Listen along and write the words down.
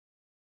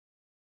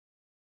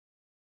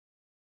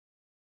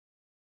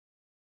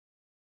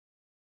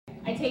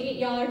I take it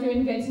y'all are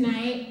doing good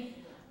tonight.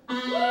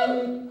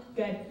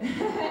 Good.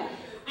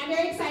 I'm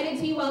very excited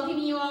to be welcoming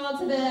you all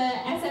to the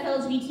SF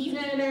LGBT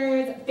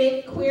Nerds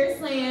 5th Queer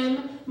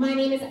Slam. My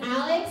name is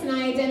Alex, and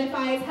I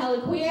identify as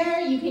hella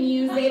queer. You can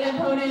use they, them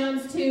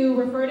pronouns to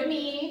refer to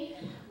me.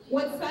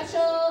 What's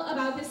special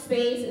about this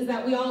space is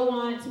that we all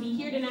want to be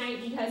here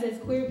tonight because as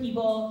queer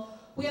people,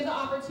 we have the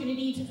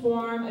opportunity to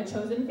form a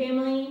chosen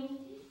family.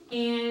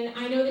 And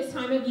I know this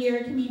time of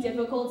year can be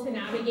difficult to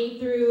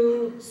navigate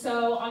through,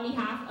 so on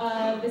behalf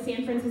of the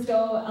San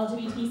Francisco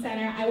LGBT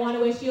Center, I want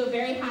to wish you a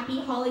very happy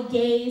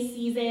holiday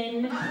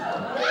season.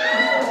 Happy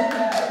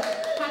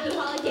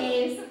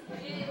holidays.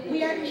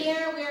 We are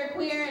here, we are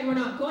queer, and we're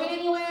not going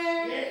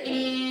anywhere.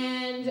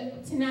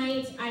 And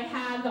tonight I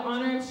have the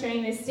honor of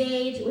sharing this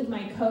stage with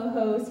my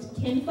co-host,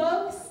 Kin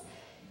Folks.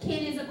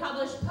 Kin is a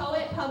published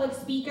poet, public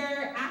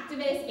speaker,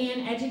 activist,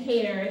 and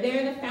educator.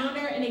 They're the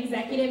founder and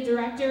executive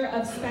director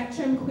of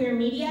Spectrum Queer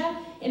Media,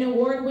 an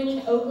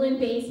award-winning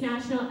Oakland-based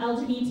national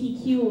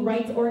LGBTQ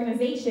rights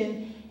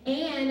organization,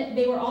 and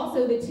they were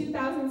also the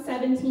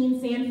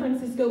 2017 San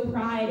Francisco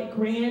Pride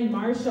Grand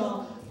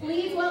Marshal.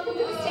 Please welcome to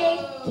the stage,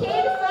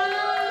 Kin Folks!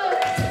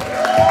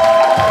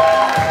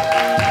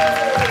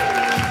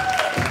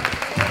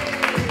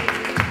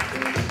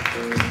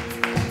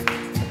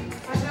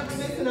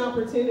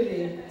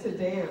 Opportunity to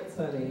dance,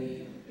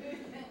 honey.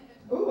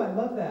 Ooh, I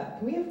love that.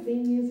 Can we have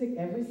theme music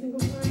every single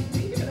time?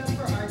 Can we give it up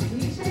for our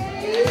DJ?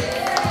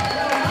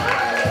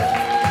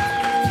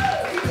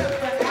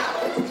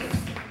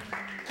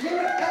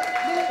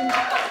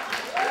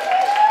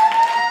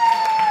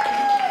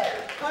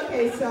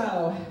 Okay,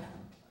 so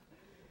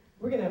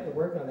we're gonna have to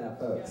work on that,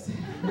 folks.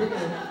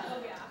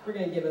 We're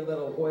gonna give it a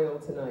little oil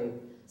tonight.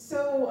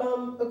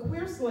 So, a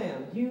queer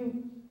slam.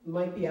 You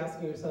might be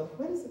asking yourself,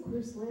 what is a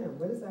queer slam?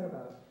 What is that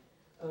about?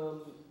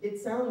 It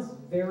sounds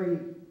very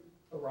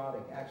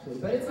erotic, actually,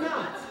 but it's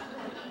not.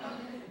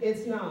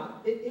 It's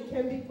not. It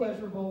can be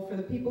pleasurable. For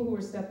the people who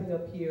are stepping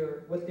up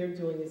here, what they're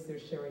doing is they're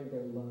sharing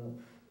their love.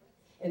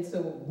 And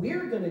so what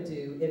we're going to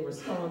do in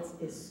response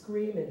is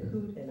scream and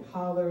hoot and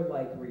holler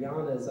like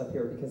Rihanna is up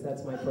here, because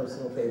that's my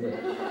personal favorite.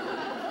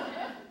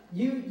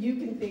 You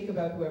can think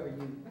about whoever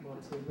you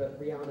want to, but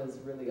Rihanna is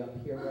really up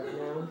here right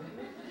now.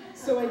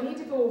 So I need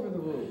to go over the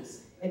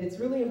rules. And it's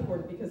really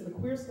important because the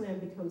Queer Slam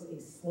becomes a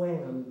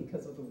slam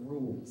because of the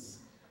rules.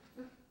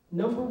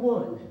 Number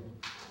one,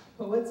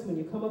 poets, when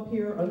you come up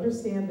here,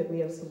 understand that we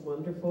have some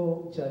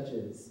wonderful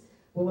judges.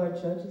 Will our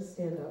judges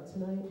stand up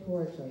tonight? Who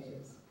are our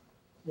judges?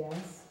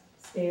 Yes?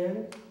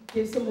 Stand.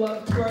 Give some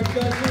love to our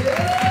judges.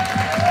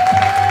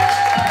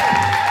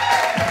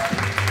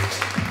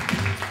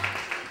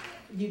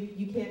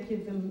 You can't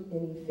give them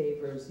any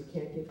favors. You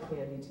can't give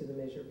candy to them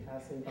as you're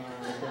passing by.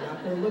 They're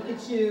not going to look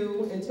at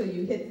you until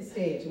you hit the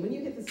stage. And when you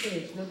hit the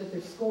stage, know that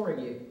they're scoring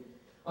you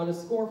on a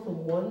score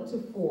from 1 to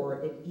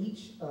 4 in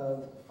each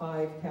of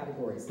 5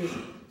 categories. There's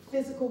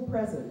physical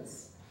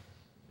presence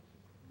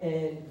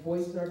and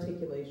voice and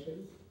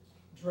articulation,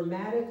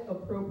 dramatic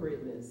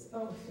appropriateness.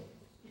 Oh.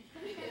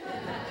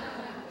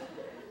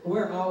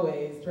 We're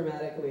always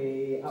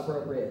dramatically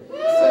appropriate.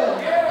 So,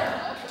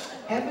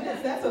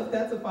 evidence, that's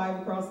a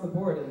 5 across the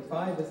board, and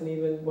 5 isn't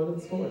even one of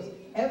the scores.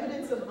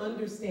 Evidence of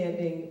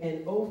understanding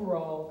and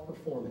overall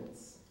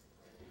performance.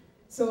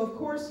 So of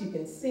course you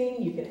can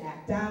sing, you can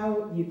act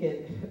out,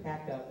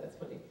 that's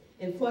funny.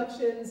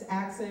 Inflections,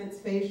 accents,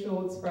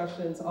 facial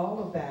expressions, all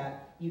of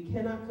that. You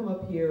cannot come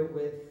up here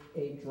with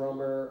a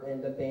drummer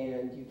and a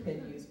band. You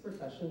can use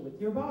percussion with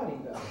your body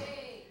though.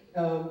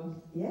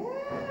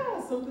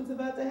 Yeah, something's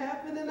about to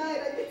happen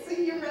tonight. I can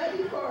see you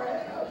ready for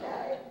it,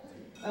 okay.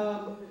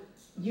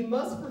 You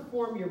must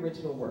perform your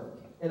original work.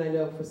 And I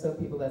know for some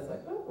people that's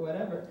like, oh,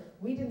 whatever.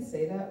 We didn't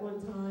say that one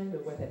time,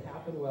 and what had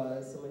happened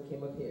was someone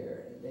came up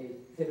here and they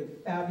did a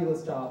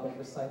fabulous job of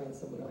reciting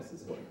someone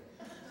else's work.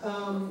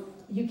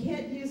 You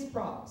can't use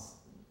props.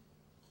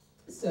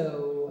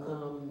 So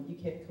you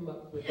can't come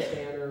up with a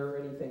banner or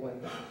anything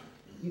like that.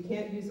 You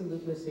can't use a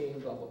loop machine,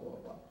 blah, blah, blah,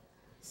 blah.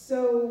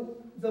 So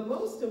the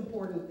most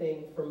important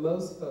thing for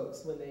most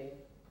folks when they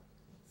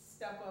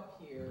step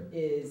up here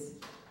is,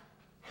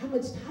 how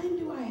much time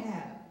do I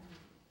have?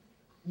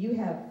 You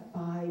have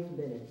 5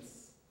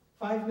 minutes.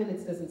 5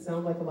 minutes doesn't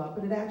sound like a lot,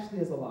 but it actually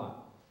is a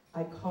lot.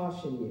 I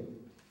caution you,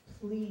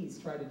 please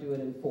try to do it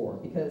in 4,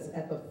 because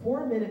at the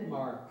 4-minute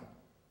mark,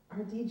 our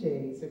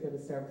DJs are going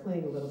to start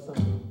playing a little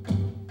something.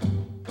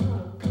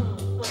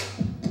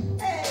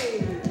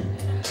 Hey!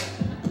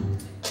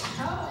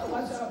 Oh,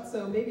 watch out.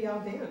 So maybe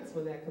I'll dance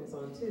when that comes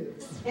on too.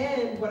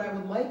 And what I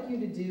would like you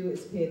to do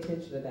is pay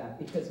attention to that,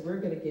 because we're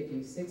going to give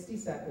you 60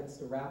 seconds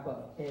to wrap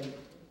up. And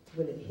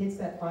when it hits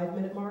that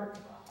 5-minute mark,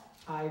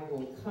 I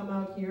will come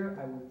out here,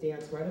 I will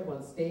dance right up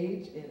on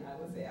stage, and I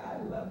will say, I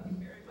love you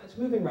very much.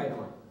 Moving right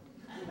on.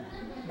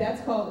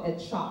 That's called a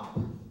chop.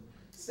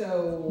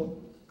 So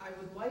I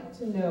would like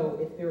to know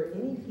if there are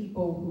any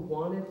people who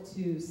wanted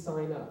to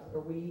sign up. Are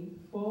we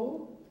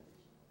full?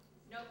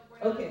 Nope, we're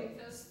not. Okay.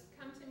 So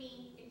come to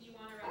me if you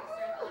want to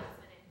register at the last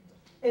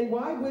minute. And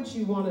why would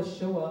you want to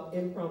show up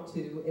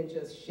impromptu and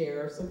just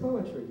share some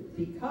poetry?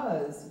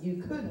 Because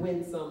you could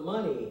win some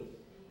money.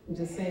 I'm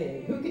just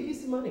saying, who could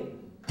use some money?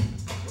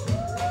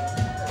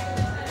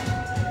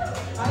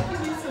 I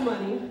could use some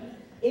money.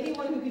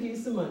 Anyone who could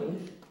use some money,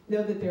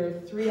 know that there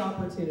are 3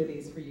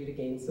 opportunities for you to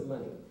gain some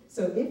money.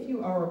 So if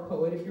you are a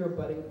poet, if you're a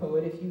budding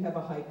poet, if you have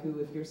a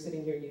haiku, if you're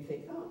sitting here and you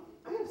think, oh,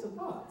 I have some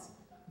thoughts,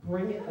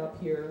 bring it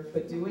up here,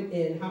 but do it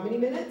in how many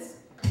minutes?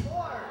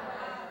 4.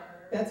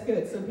 That's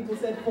good. Some people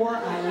said 4.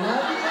 I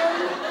love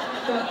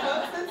you. The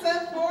folks that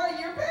said 4,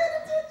 you're paying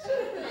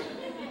attention.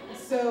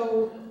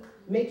 So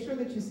make sure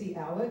that you see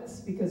Alex,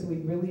 because we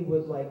really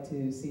would like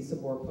to see some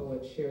more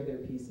poets share their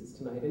pieces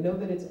tonight. And know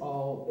that it's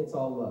all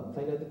love.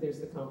 I know that there's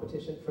the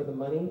competition for the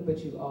money, but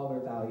you all are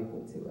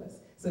valuable to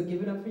us. So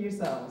give it up for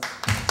yourselves.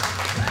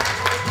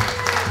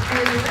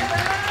 And let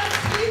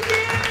us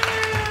begin!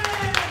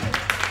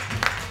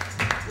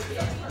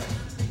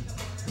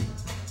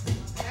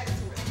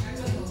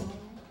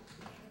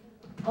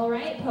 All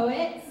right,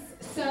 poets.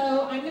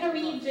 So I'm going to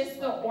read just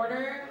the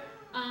order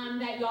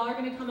that y'all are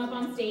going to come up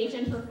on stage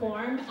and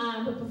perform.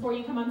 But before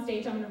you come on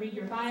stage, I'm going to read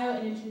your bio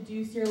and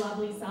introduce your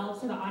lovely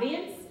selves to the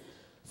audience.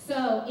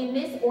 So in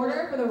this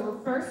order, for the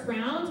first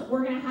round,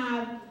 we're going to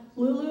have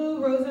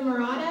Lulu Rosa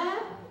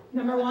Murata,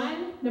 number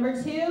 1.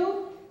 Number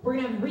 2, we're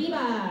going to have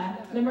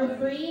Reba. Number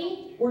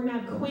 3, we're going to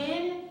have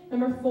Quinn.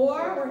 Number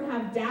 4, we're going to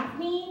have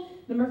Daphne.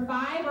 Number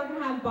 5, we're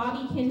gonna have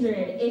Bobby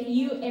Kindred. If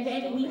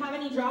we have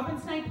any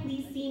drop-ins tonight,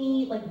 please see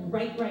me like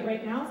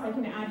right now so I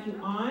can add you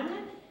on.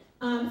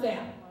 So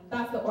yeah,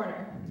 that's the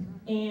order.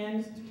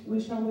 And we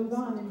shall move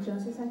on in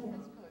just a second.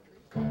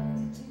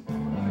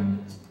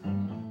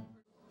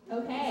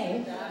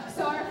 Okay,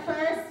 so our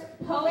first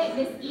poet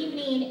this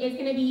evening is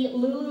gonna be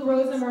Lulu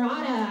Rosa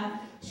Murata.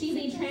 She's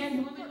a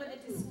trans woman with a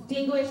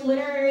distinguished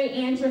literary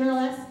and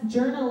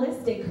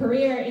journalistic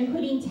career,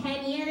 including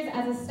 10 years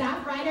as a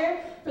staff writer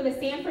for the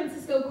San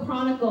Francisco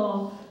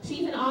Chronicle.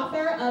 She's an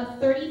author of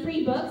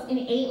 33 books in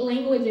 8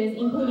 languages,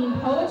 including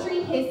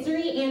poetry,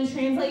 history, and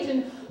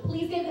translation.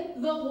 Please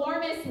give the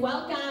warmest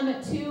welcome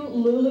to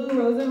Lulu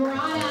Rosa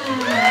Murata.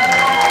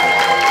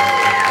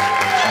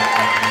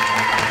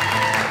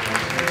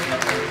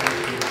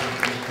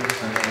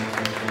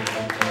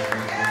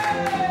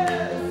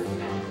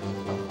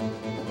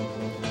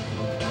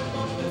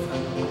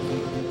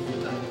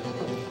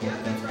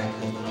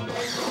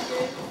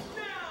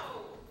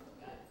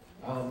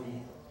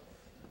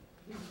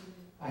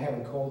 I have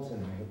a cold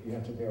tonight, you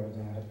have to bear with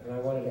that. And I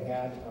wanted to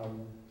add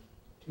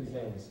 2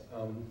 things.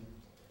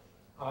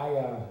 I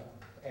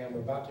am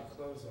about to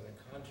close on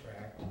a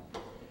contract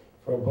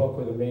for a book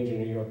with a major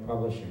New York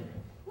publisher.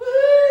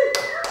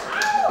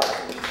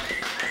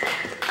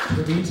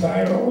 To be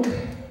titled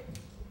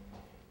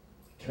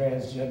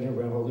Transgender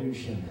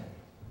Revolution.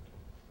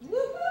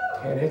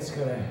 And it's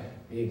gonna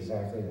be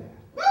exactly that.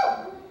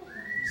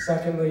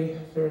 Thirdly,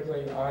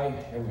 I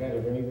have had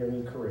a very,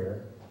 very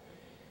career.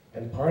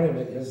 And part of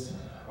it is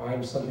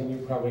I'm something you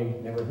probably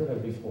never heard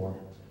of before.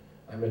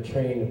 I'm a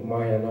trained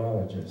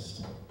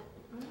Mayanologist.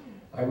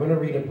 I'm going to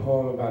read a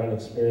poem about an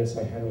experience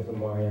I had with a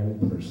Mayan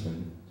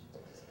person.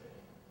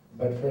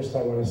 But first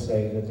I want to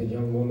say that the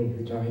young woman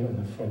who died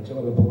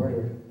on the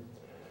border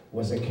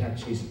was a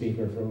Kaqchi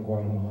speaker from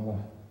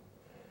Guatemala.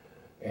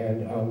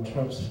 And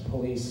Trump's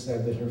police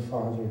said that her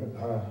father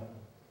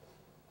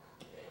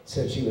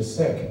said she was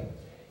sick.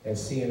 And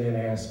CNN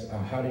asked,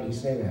 how did he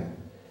say that?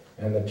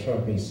 And the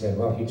Trumpy said,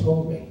 well, he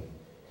told me.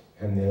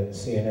 And the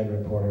CNN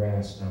reporter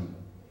asked him,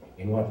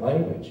 in what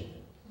language?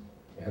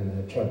 And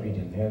the Trumpy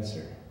didn't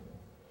answer.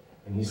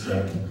 And he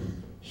said,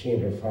 she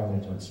and her father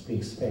don't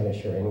speak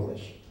Spanish or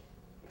English.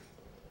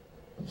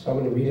 So I'm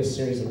going to read a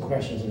series of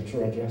questions which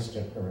were addressed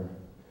to her.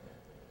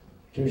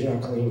 To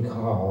Jacqueline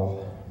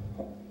Call,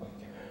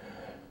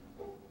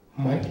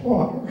 my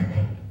daughter,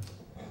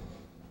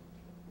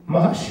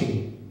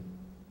 Mashi,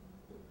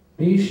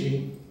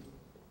 Bishi,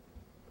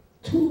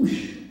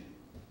 Tush,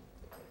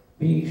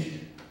 Bish,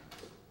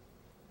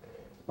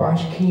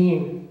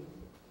 Bashkeen,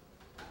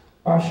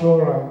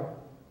 Bashora,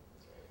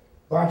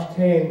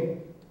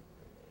 Bashten,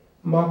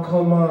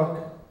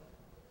 Makamak,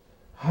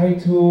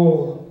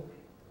 Haitul,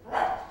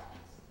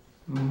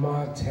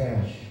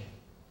 Matesh,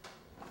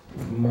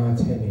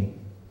 Mateni.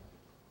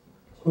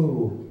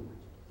 Who,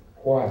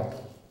 what,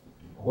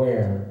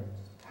 where,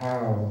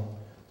 how,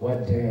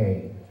 what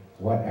day,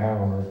 what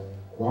hour,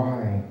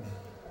 why,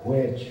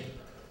 which,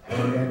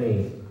 how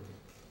many,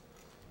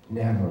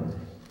 never,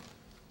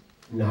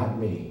 not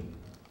me.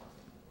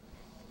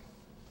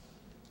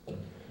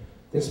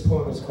 This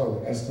poem is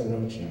called Esta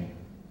Noche.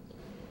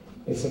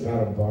 It's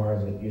about a bar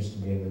that used to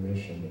be in the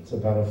Mission. It's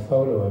about a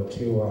photo of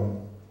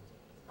 2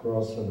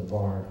 girls from the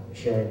bar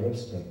sharing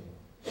lipstick.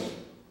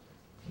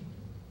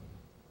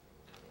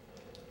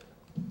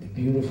 The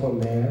beautiful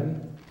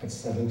man at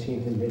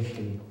 17th and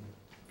Mission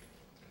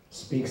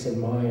speaks in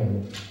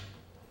Mayan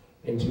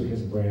into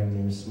his brand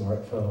new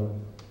smartphone.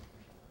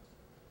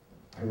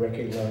 I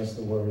recognize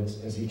the words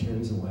as he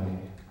turns away.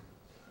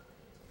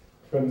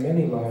 From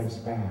many lives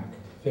back,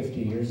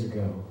 50 years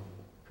ago,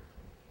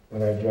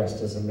 when I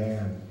dressed as a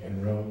man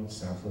in Rome,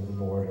 south of the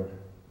border.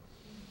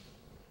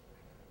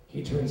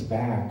 He turns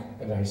back,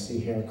 and I see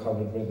hair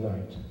colored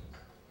midnight.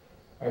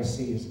 I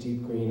see his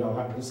deep green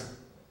eyes,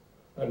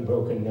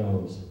 unbroken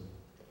nose,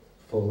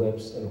 full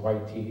lips and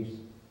white teeth,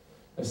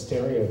 a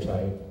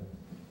stereotype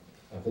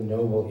of the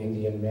noble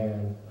Indian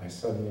man I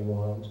suddenly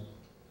want,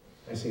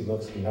 as he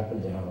looks me up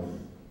and down,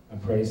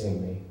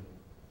 appraising me.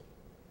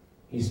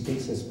 He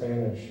speaks in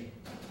Spanish.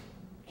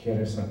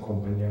 ¿Quieres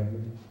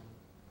acompañarme?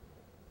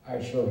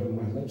 I show him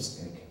my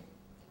lipstick,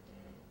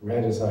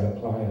 red as I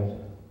apply it.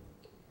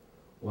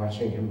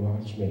 Watching him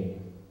watch me,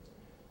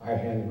 I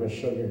hand him a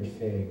sugared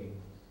fig.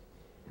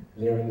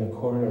 There in the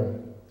corner,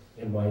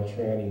 in my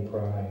tranny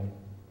pride.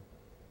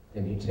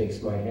 Then he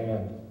takes my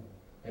hand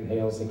and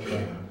hails a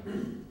cab.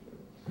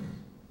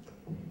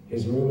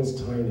 His room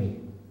is tiny,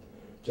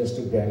 just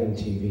a bed and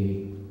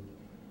TV,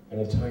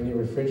 and a tiny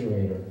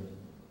refrigerator.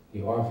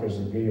 He offers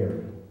a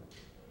beer.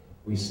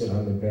 We sit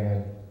on the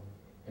bed,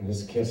 and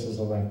his kiss is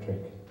electric.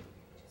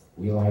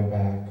 We lie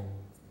back,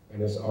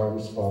 and his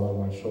arms fall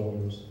on my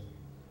shoulders.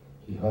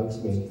 He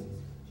hugs me,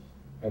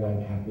 and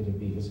I'm happy to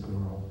be his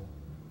girl.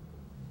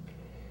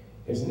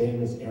 His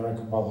name is Eric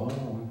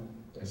Ballon,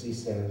 as he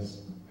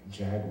says, a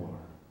jaguar.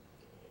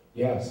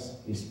 Yes,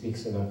 he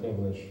speaks enough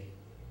English.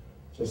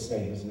 Just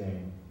say his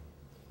name.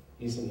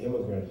 He's an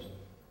immigrant,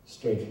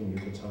 straight from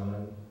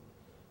Yucatan,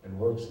 and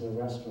works in a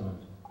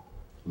restaurant,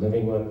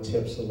 living on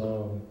tips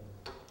alone.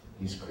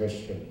 He's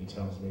Christian, he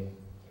tells me,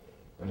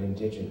 but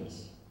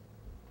indigenous.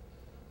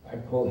 I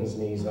pull his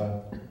knees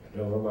up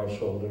and over my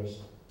shoulders.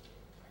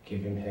 I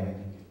give him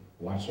head,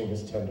 watching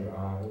his tender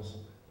eyes.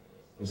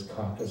 His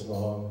cock is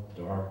long,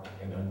 dark,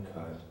 and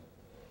uncut.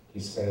 He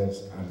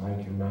says, I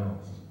like your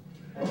mouth.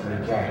 And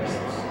he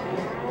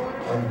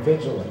gasps. I'm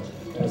vigilant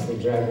as the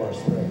jaguar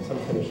springs. I'm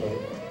finishing.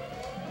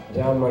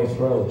 Down my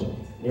throat,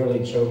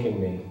 nearly choking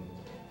me.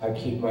 I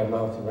keep my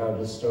mouth around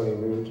his stony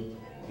root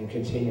and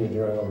continue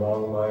during a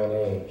long Mayan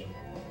age.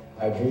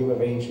 I dream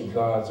of ancient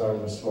gods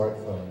armed with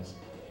smartphones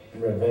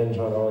and revenge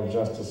on all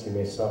injustice he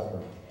may suffer.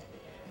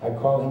 I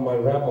call him my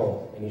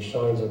rebel, and he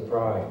shines with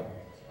pride.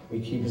 We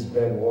keep his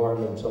bed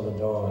warm until the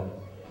dawn.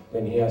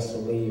 Then he has to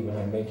leave, and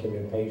I make him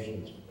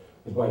impatient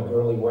with my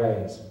girly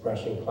ways,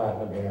 brushing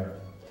platinum hair.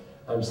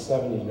 I'm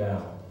 70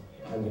 now.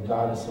 I'm the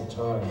goddess of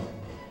time.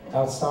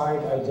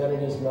 Outside,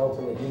 identities melt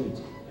in the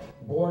heat.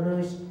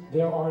 Borders,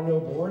 there are no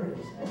borders.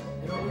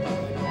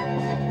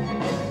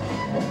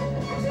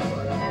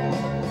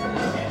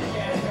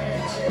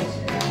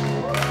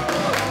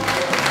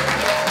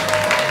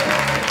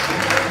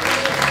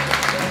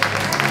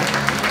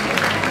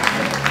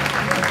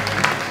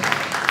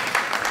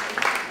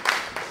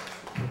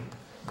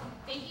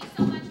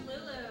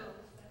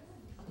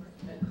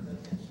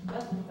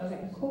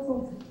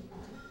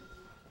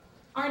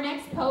 Our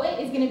next poet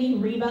is going to be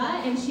Reba,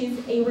 and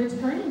she's a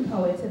returning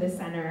poet to the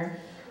center.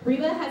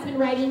 Reba has been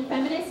writing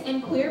feminist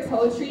and queer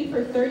poetry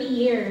for 30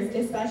 years,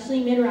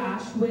 especially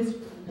Midrash,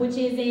 which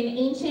is an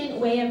ancient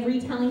way of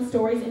retelling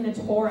stories in the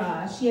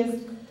Torah.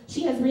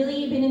 She has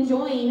really been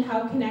enjoying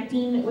how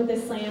connecting with the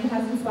slam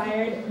has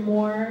inspired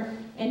more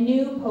and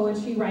new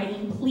poetry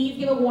writing. Please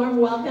give a warm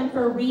welcome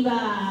for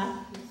Reba.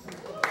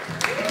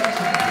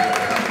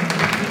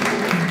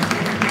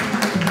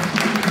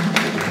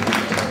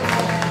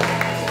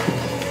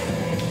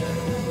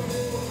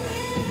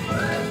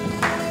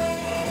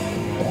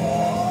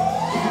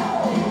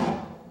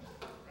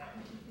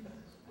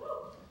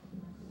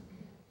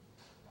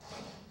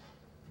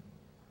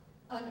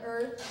 On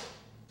earth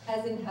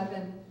as in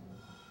heaven,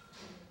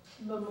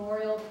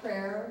 memorial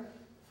prayer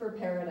for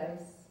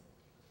paradise.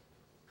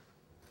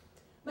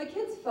 My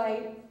kids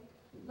fight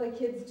like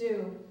kids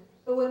do,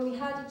 but when we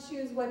had to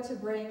choose what to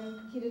bring,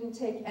 he didn't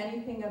take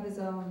anything of his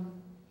own,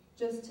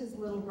 just his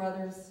little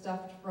brother's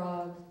stuffed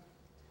frog.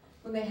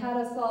 When they had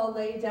us all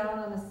lay down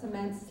on a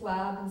cement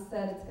slab and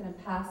said, it's gonna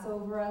pass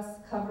over us,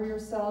 cover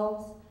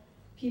yourselves,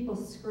 people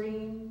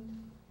screamed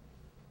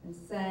and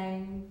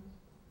sang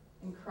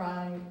and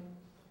cried.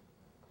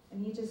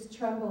 And he just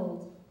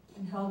trembled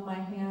and held my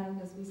hand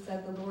as we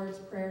said the Lord's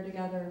Prayer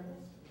together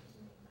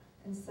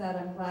and said,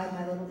 I'm glad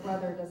my little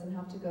brother doesn't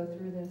have to go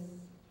through this.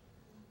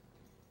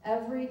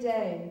 Every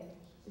day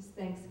is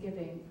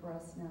Thanksgiving for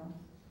us now.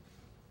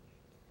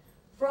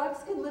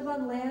 Frogs can live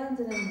on land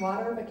and in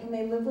water, but can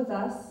they live with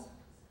us?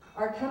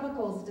 Our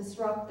chemicals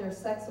disrupt their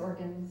sex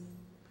organs.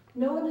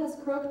 No one has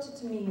croaked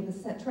to me the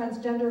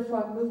transgender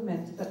frog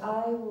movement, but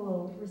I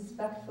will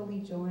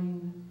respectfully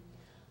join.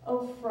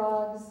 Oh,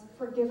 frogs,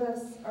 forgive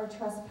us our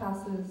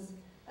trespasses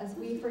as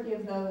we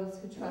forgive those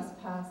who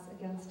trespass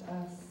against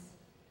us.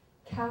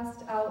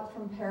 Cast out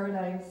from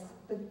paradise,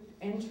 the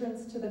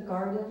entrance to the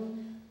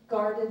garden,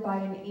 guarded by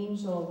an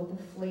angel with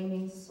a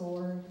flaming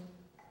sword.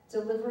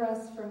 Deliver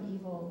us from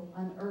evil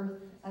on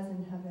earth as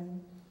in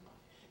heaven.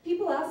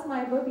 People asked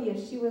my Ruby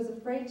if she was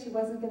afraid she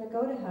wasn't going to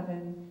go to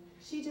heaven.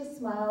 She just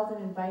smiled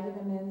and invited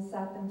them in,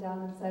 sat them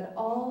down and said,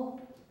 all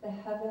the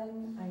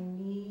heaven I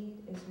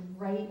need is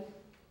right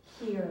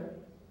here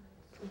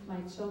with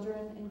my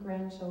children and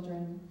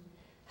grandchildren.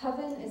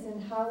 Heaven is in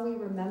how we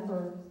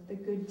remember the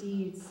good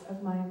deeds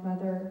of my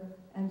mother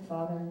and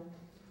father.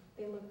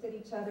 They looked at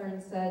each other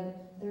and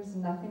said, there's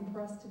nothing for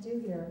us to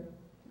do here.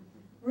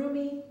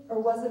 Rumi,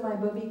 or was it my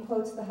Bobby,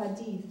 quotes the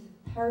Hadith,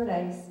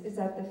 paradise is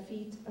at the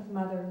feet of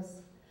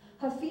mothers.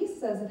 Hafiz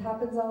says it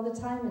happens all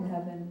the time in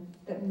heaven,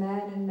 that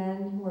men and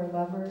men who are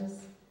lovers,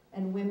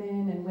 and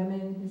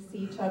women who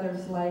see each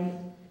other's light,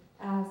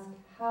 ask,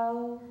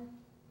 how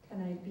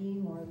can I be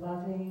more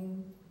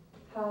loving?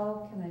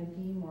 How can I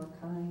be more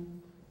kind?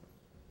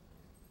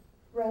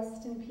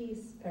 Rest in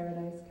peace,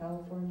 Paradise,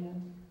 California.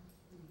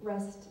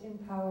 Rest in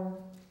power.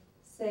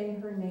 Say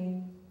her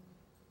name.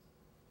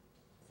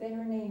 Say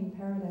her name,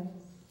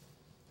 Paradise.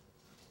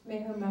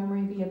 May her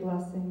memory be a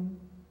blessing.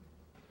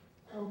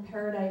 Oh,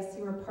 Paradise,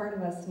 you are part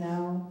of us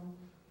now.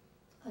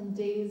 On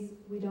days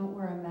we don't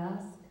wear a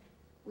mask,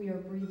 we are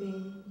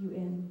breathing you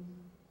in.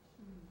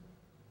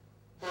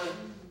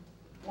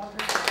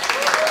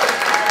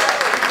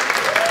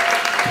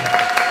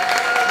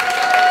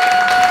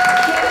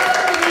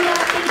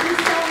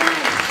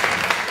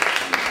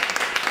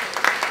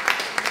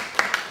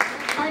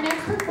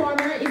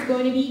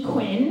 Going to be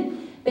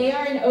Quinn. They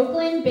are an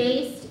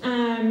Oakland-based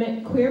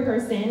queer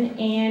person,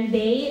 and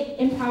they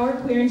empower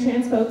queer and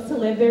trans folks to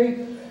live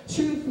their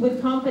truth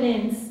with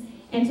confidence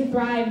and to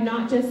thrive,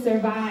 not just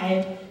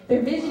survive.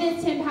 Their vision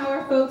is to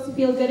empower folks to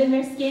feel good in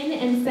their skin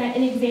and set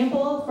an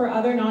example for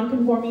other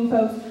non-conforming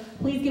folks.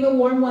 Please give a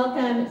warm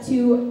welcome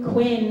to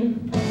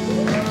Quinn.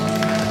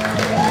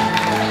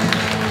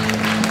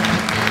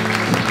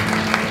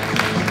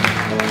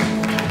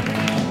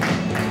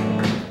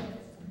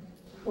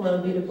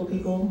 Hello, beautiful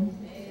people.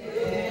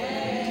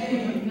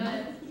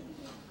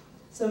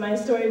 So my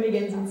story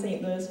begins in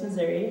St. Louis,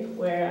 Missouri,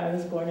 where I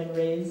was born and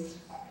raised.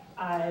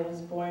 I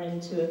was born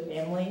into a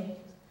family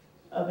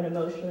of an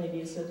emotionally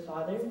abusive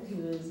father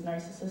who is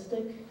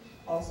narcissistic,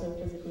 also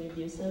physically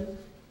abusive.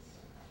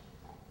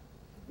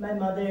 My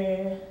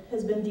mother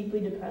has been deeply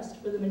depressed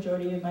for the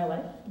majority of my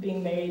life,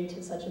 being married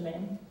to such a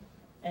man,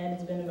 and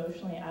has been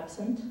emotionally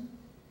absent.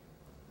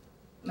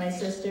 My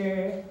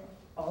sister,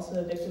 also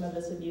a victim of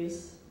this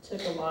abuse,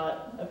 took a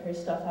lot of her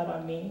stuff out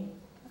on me.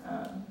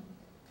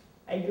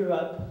 I grew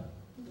up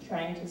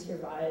trying to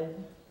survive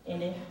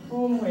in a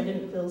home where I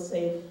didn't feel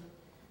safe.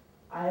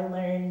 I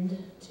learned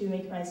to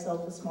make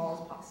myself as small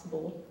as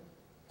possible,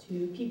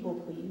 to people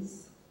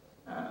please,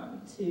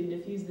 to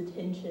diffuse the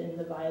tension,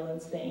 the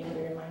violence, the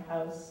anger in my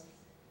house.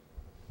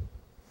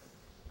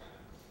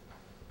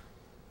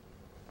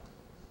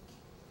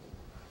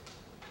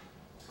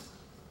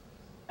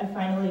 I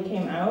finally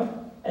came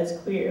out as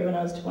queer when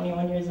I was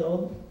 21 years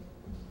old.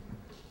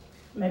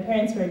 My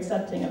parents were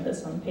accepting of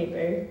this on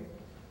paper.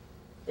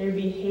 Their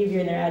behavior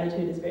and their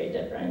attitude is very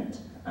different.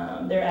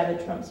 They're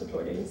avid Trump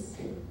supporters.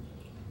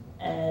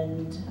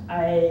 And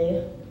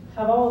I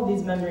have all of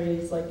these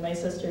memories, like my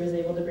sister was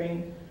able to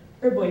bring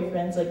her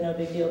boyfriends, like no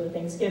big deal, to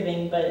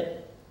Thanksgiving,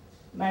 but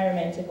my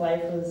romantic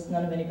life was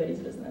none of anybody's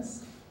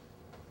business.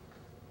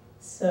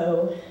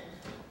 So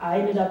I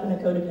ended up in a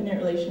codependent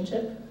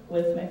relationship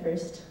with my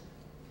first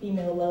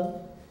female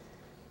love,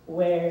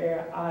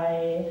 where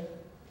I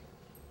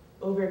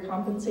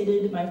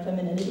overcompensated my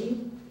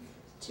femininity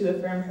to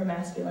affirm her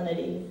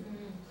masculinity.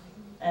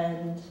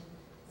 And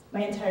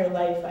my entire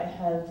life I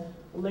have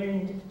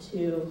learned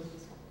to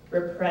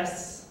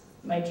repress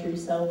my true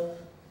self,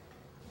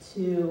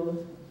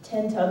 to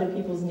tend to other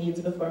people's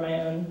needs before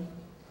my own.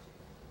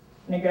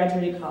 When I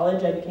graduated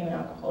college, I became an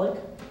alcoholic.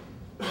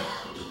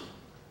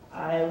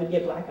 I would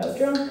get blackout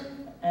drunk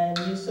and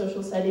use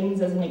social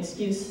settings as an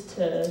excuse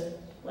to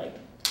like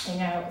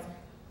hang out,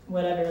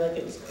 whatever, like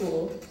it was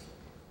cool.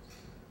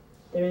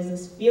 There was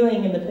this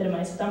feeling in the pit of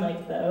my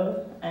stomach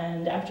though,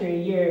 and after a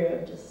year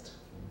of just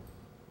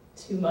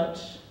too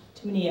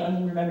many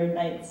unremembered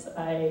nights,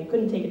 I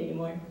couldn't take it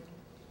anymore.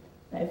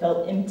 I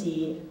felt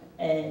empty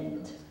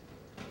and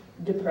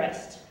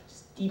depressed,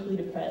 just deeply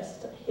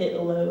depressed. I hit a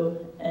low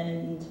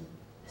and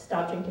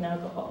stopped drinking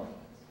alcohol.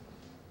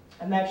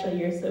 I'm actually a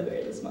year sober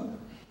this month.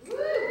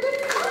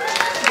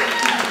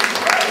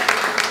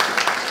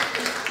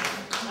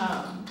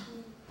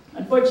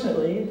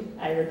 Unfortunately,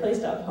 I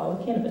replaced alcohol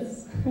with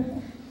cannabis.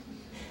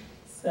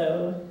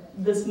 So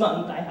this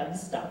month I have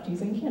stopped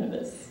using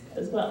cannabis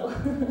as well.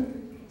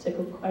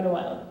 Took quite a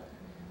while.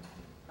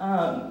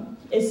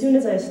 As soon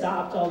as I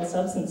stopped all the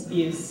substance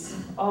abuse,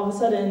 all of a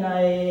sudden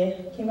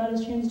I came out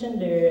as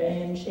transgender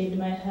and shaved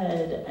my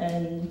head,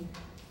 and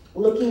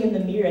looking in the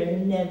mirror, I've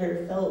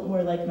never felt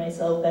more like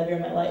myself ever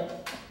in my life.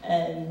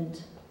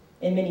 And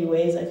in many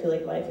ways, I feel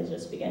like life is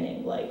just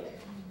beginning. Like,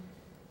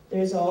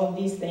 there's all of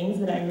these things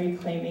that I'm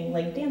reclaiming,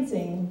 like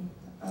dancing,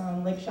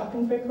 like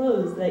shopping for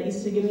clothes that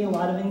used to give me a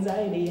lot of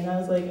anxiety, and I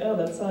was like, oh,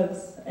 that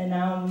sucks. And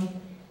now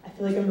I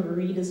feel like I'm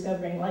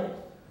rediscovering life.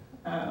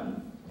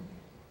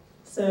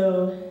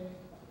 So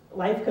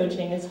life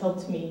coaching has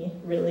helped me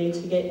really to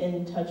get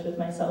in touch with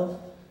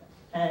myself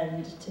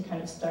and to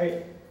kind of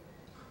start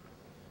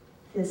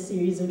this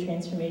series of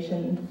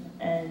transformation.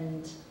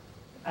 And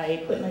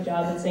I quit my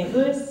job in St.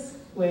 Louis,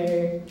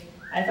 where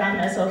I found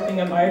myself being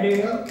a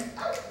martyr.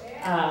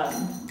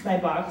 My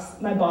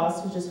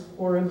boss was just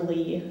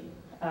horribly,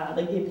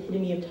 like the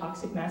epitome of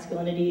toxic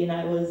masculinity, and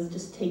I was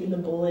just taking the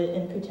bullet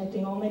and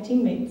protecting all my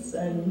teammates,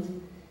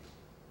 and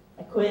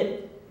I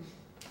quit.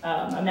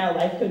 I'm now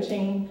life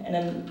coaching, and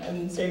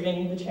I'm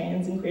serving the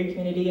trans and queer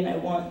community, and I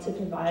want to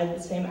provide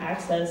the same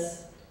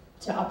access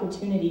to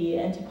opportunity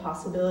and to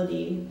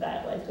possibility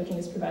that life coaching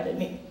has provided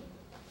me.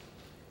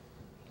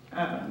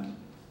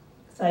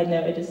 Side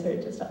note, I just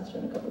started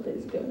testosterone a couple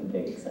days ago, and I'm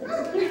very excited.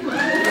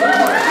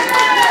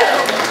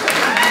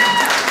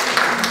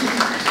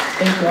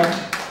 Thank you all.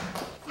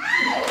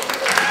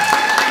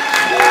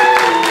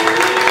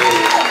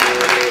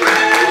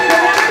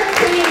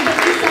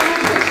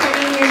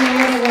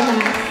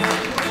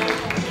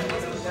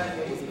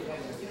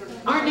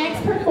 Our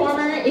next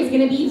performer is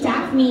going to be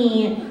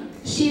Daphne.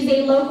 She's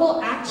a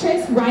local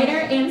actress, writer,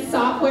 and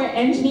software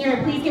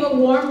engineer. Please give a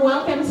warm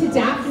welcome to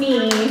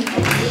Daphne.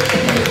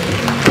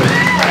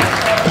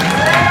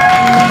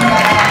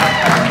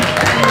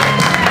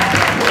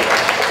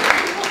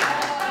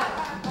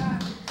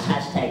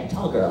 Hashtag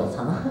tall girls,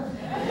 huh?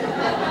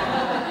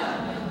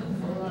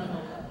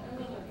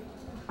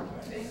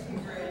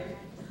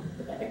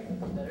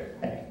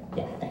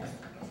 Yeah, thanks.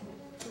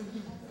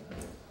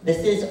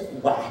 This is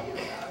whack.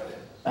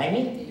 By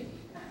me?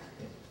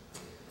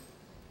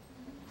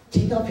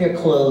 Take off your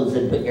clothes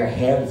and put your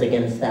hands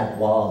against that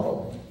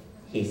wall,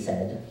 he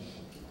said.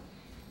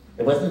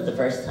 It wasn't the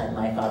first time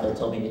my father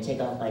told me to take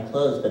off my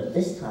clothes, but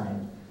this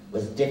time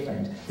was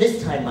different.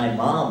 This time my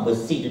mom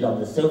was seated on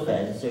the sofa,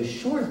 and so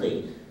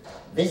surely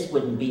this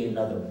wouldn't be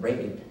another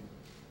rape.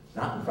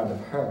 Not in front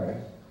of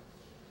her.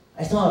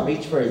 I saw him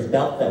reach for his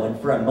belt, though, and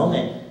for a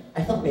moment,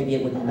 I thought maybe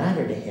it wouldn't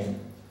matter to him.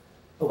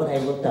 But when I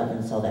looked up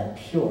and saw that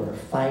pure,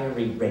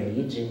 fiery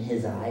rage in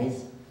his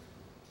eyes,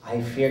 I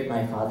feared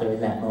my father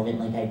in that moment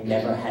like I'd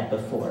never had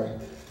before.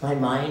 My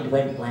mind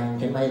went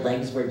blank, and my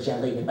legs were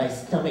jelly, and my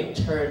stomach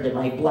turned, and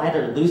my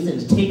bladder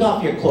loosened. Take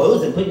off your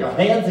clothes and put your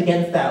hands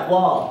against that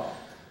wall.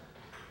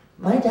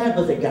 My dad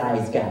was a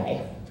guy's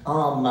guy,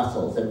 all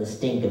muscles and the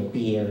stink of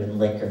beer and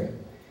liquor.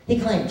 He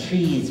climbed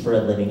trees for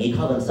a living. He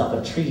called himself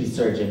a tree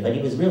surgeon, but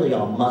he was really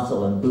all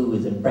muscle and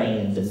booze and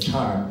brains and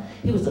charm.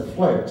 He was a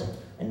flirt,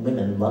 and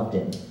women loved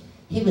him.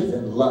 He was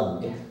a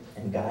lug,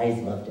 and guys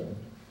loved him.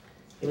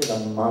 He was a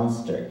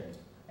monster,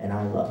 and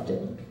I loved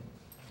him.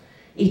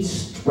 Each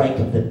strike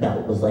of the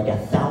belt was like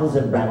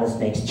 1,000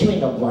 rattlesnakes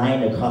chewing a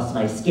line across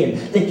my skin.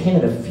 They came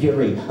in a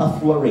fury, a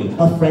flurry,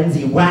 a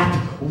frenzy, whack,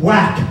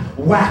 whack,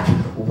 whack,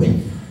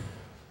 whiff.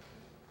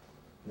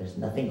 There's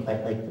nothing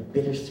quite like the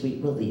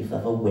bittersweet relief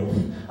of a whiff,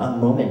 a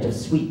moment of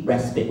sweet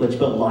respite which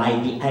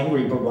belied the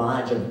angry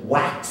barrage of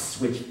whacks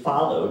which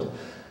followed.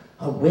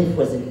 A whiff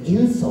was an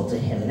insult to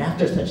him, and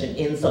after such an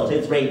insult,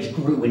 his rage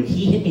grew, and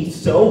he hit me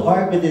so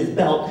hard with his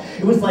belt,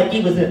 it was like he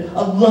was a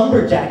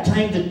lumberjack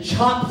trying to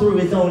chop through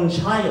his own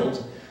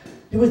child.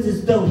 It was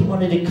as though he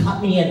wanted to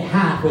cut me in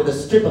half with a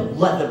strip of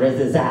leather as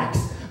his axe.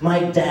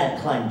 My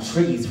dad climbed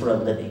trees for a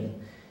living.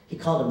 He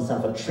called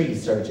himself a tree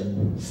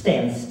surgeon.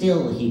 Stand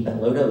still, he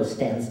bellowed. Oh,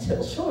 stand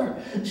still. Sure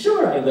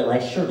I will. I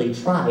surely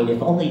tried,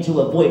 if only to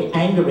avoid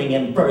angering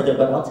him further,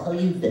 but I'll tell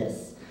you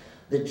this.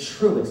 The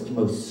truest,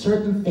 most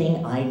certain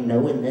thing I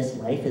know in this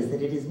life is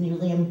that it is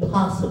nearly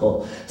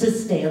impossible to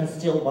stand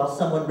still while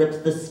someone rips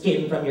the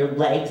skin from your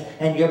legs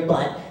and your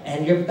butt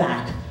and your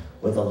back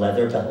with a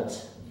leather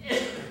belt.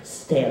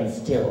 Stand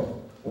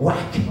still.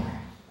 Whack.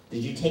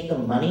 Did you take the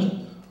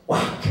money?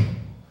 Whack.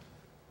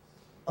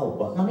 Oh,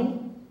 what money?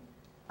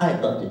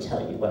 I'd love to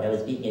tell you what I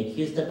was being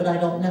accused of, but I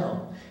don't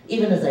know.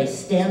 Even as I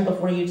stand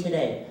before you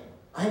today,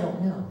 I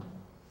don't know.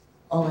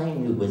 All I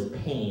knew was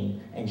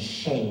pain and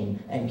shame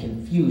and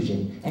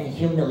confusion and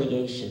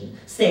humiliation.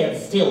 Stand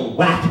still,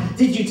 whack.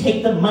 Did you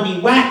take the money?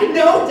 Whack.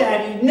 No,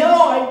 Daddy.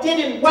 No, I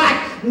didn't.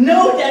 Whack.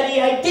 No, Daddy,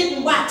 I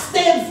didn't. Whack.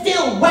 Stand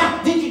still,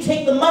 whack. Did you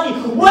take the money?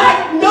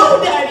 Whack.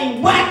 No, Daddy.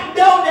 Whack.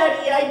 No,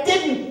 Daddy, I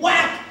didn't.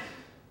 Whack.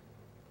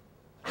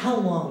 How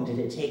long did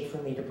it take for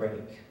me to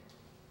break?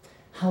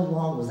 How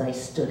long was I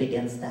stood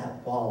against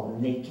that wall,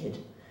 naked,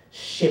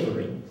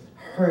 shivering,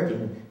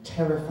 hurting,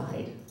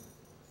 terrified?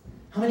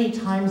 How many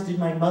times did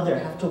my mother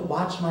have to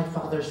watch my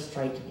father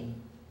strike me?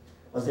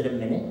 Was it a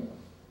minute?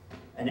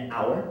 An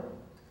hour?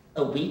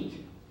 A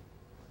week?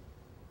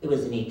 It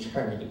was an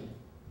eternity.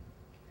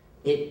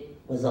 It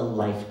was a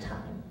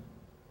lifetime.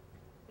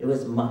 It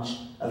was much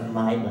of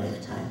my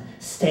lifetime.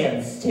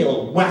 Stand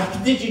still,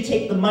 whack. Did you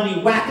take the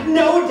money? Whack.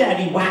 No,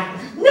 Daddy, whack.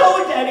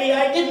 No, Daddy,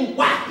 I didn't.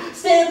 Whack.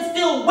 Stand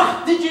still,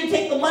 whack. Did you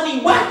take the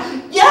money? Whack.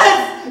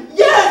 Yes,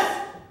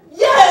 yes,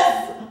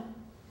 yes.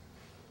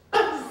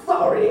 I'm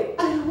sorry.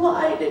 I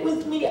lied. It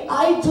was me.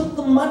 I took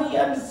the money.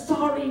 I'm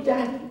sorry,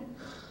 Daddy.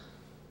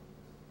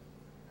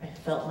 I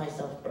felt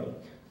myself break.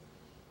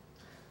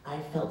 I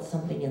felt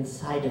something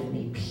inside of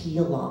me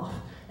peel off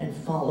and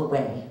fall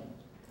away.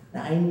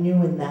 Now, I knew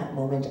in that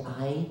moment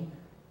I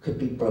could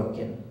be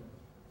broken.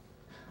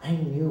 I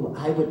knew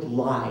I would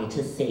lie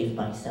to save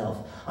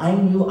myself. I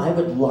knew I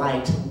would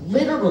lie to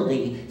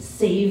literally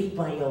save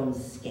my own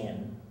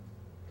skin.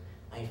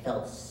 I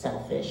felt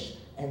selfish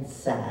and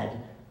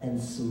sad and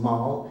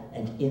small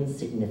and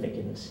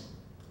insignificant.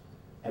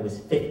 I was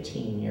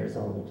 15 years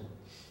old.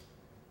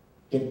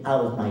 "Get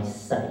out of my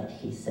sight,"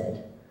 he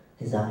said,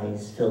 his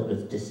eyes filled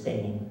with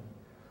disdain.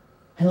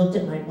 I looked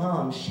at my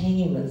mom,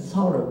 shame and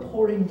sorrow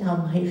pouring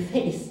down my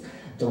face.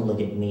 "Don't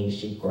look at me,"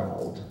 she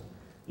growled.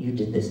 "You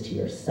did this to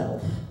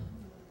yourself."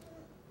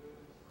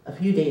 A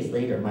few days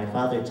later, my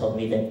father told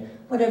me that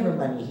whatever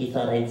money he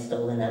thought I'd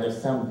stolen out of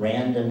some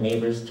random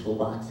neighbor's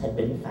toolbox had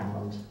been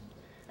found,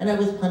 and I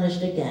was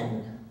punished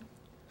again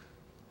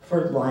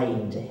for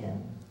lying to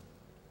him.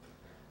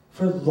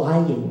 For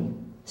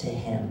lying to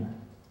him.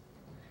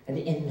 And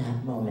in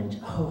that moment,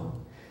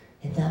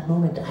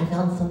 I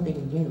found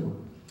something new.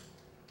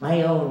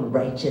 My own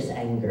righteous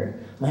anger,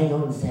 my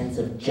own sense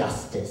of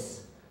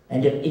justice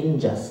and of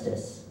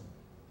injustice.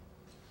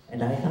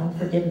 And I found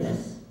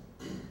forgiveness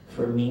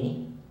for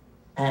me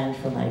and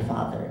for my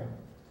father.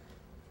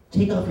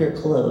 Take off your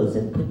clothes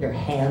and put your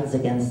hands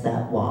against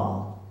that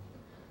wall.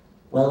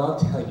 Well, I'll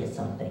tell you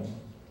something.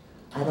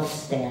 I don't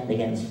stand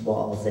against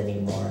walls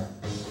anymore.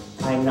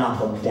 I knock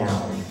them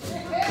down.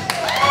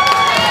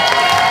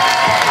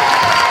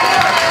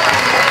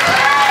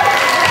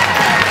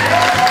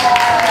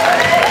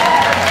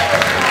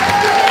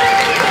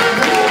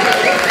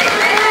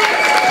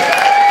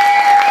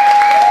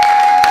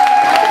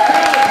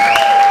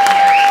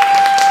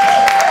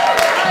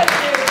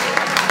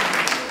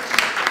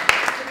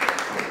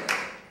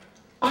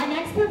 Our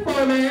next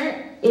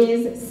performer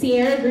is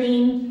Sierra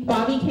Green,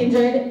 Bobby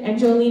Kindred, and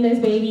Jolina's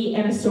baby,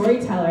 and a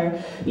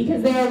storyteller,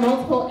 because there are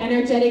multiple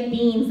energetic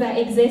beings that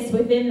exist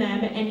within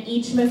them, and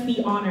each must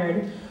be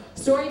honored.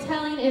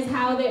 Storytelling is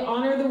how they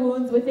honor the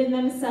wounds within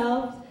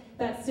themselves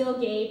that still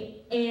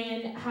gape,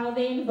 and how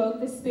they invoke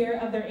the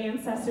spirit of their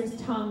ancestors'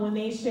 tongue when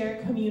they share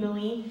it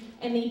communally,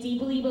 and they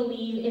deeply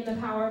believe in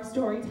the power of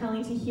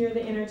storytelling to heal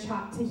the inner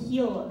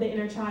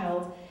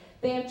child.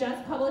 They have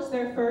just published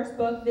their first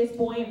book, This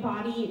Buoyant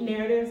Body,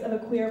 Narratives of a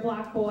Queer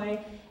Black Boy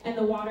and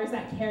the Waters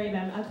That Carry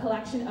Them, a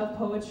collection of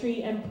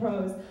poetry and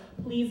prose.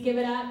 Please give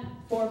it up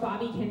for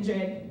Bobby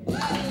Kindred.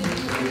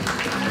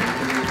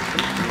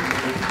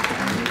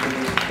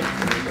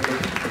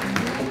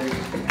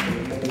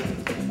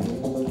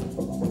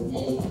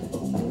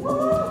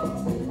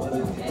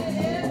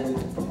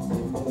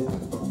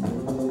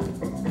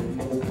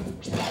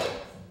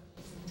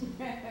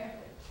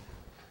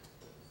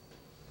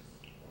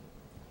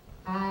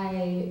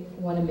 I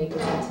want to make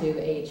this into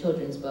a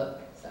children's book,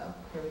 so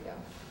here we go.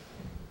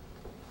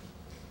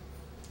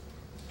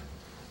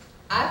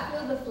 I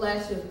feel the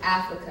flesh of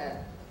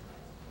Africa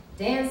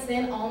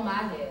dancing on my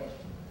head,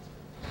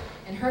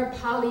 and her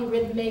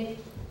polyrhythmic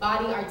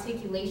body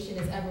articulation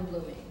is ever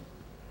blooming.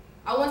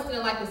 I once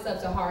didn't like the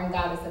sub-Saharan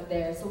goddess up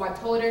there, so I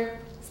told her,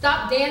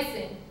 "Stop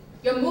dancing.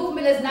 Your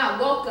movement is not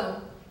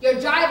welcome. Your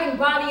driving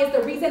body is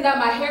the reason that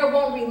my hair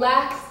won't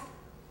relax."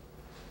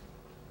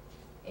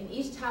 And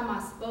each time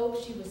I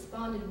spoke, she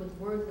responded with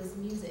wordless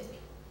music.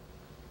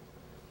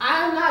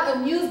 "I am not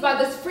amused by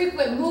this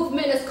frequent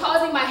movement. It's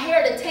causing my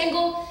hair to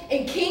tangle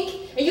and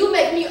kink, and you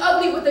make me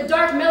ugly with the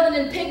dark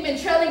melanin pigment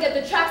trailing at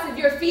the tracks of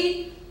your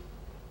feet.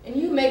 And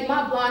you make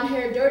my blonde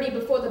hair dirty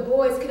before the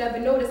boys could ever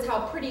notice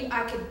how pretty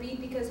I could be,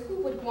 because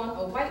who would want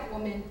a white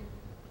woman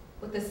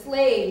with a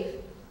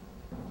slave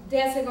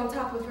dancing on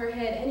top of her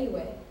head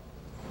anyway?"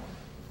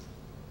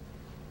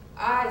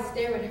 I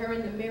stare at her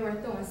in the mirror,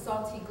 throwing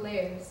salty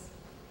glares.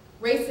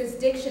 Racist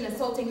diction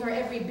assaulting her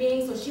every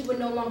being so she would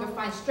no longer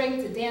find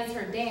strength to dance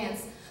her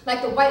dance.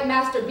 Like the white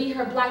master beat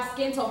her black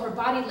skin till her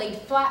body laid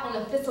flat on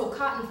a thistle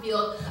cotton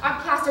field,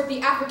 I plastered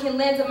the African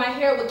lens of my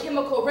hair with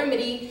chemical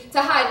remedy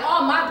to hide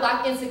all my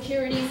black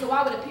insecurities so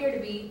I would appear to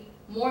be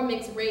more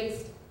mixed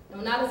race.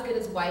 No, not as good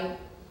as white,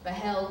 but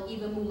hell,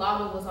 even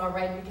mulatto was all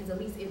right because at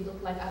least it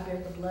looked like I bear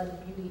the blood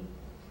of beauty.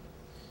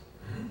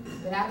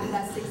 But after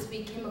that 6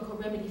 feet chemical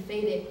remedy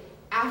faded,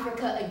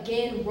 Africa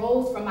again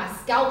rose from my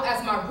scalp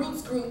as my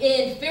roots grew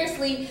in.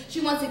 Fiercely,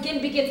 she once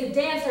again began to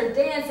dance her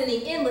dance, and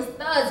the endless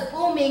thuds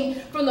booming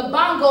from the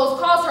bongos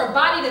caused her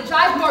body to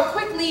jive more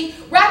quickly,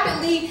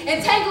 rapidly,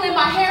 entangling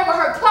my hair with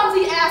her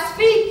clumsy ass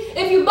feet.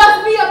 If you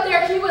must be up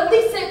there, can you at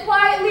least sit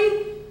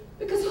quietly?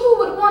 Because who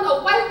would want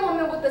a white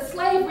woman with a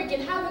slave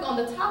wreaking havoc on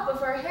the top of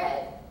her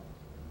head?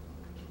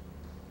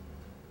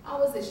 I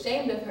was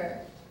ashamed of her,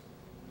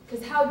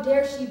 because how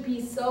dare she be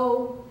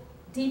so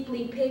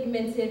deeply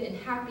pigmented and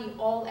happy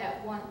all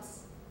at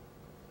once.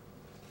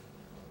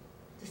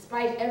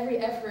 Despite every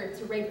effort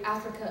to rape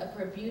Africa of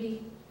her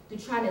beauty, through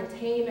trying to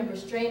tame and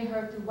restrain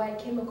her through white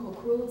chemical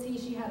cruelty,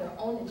 she had her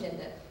own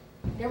agenda.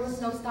 There was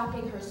no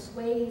stopping her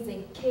sways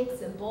and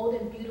kicks and bold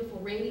and beautiful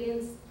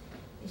radiance,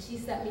 and she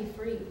set me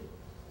free.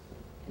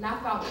 And I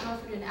found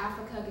comfort in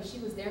Africa because she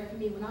was there for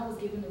me when I was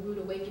given the rude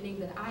awakening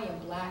that I am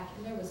black,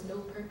 and there was no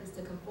purpose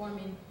to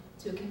conforming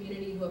to a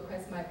community who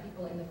oppressed my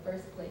people in the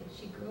first place.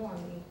 She grew on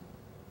me.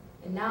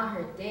 And now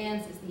her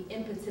dance is the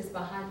impetus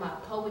behind my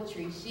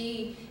poetry.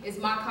 She is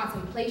my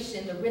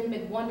contemplation, the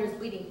rhythmic wonders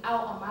bleeding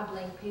out on my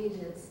blank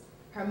pages.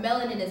 Her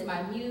melanin is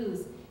my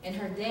muse, and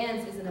her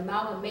dance is an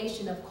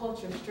amalgamation of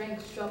culture,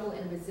 strength, struggle,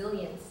 and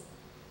resilience.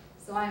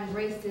 So I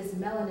embrace this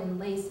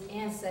melanin-laced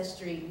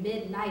ancestry,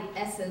 midnight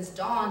essence,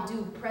 dawn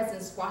dew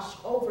presence wash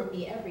over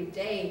me every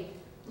day,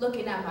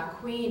 looking at my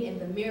queen in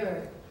the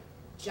mirror,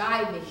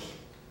 jiving,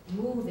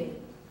 moving,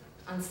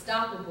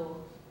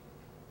 unstoppable.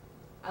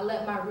 I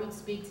let my roots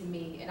speak to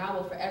me, and I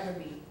will forever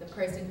be the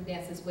person who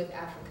dances with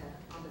Africa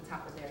on the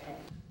top of their head.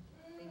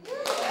 Thank you.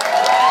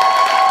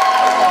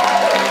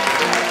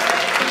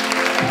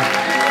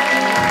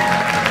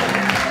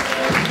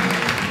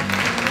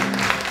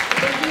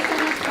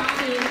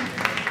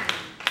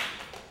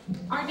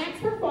 Our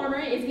next performer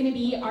is going to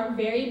be our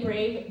very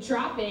brave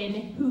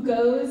drop-in who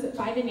goes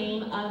by the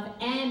name of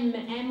M.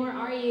 M, where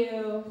are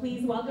you?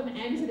 Please welcome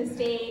M to the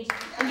stage.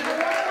 And give a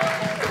warm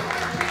welcome to our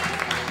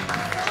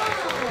brave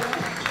soul.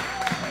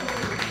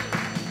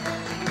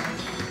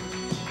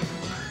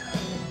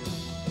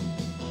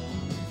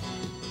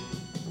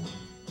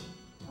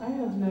 I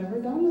have never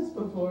done this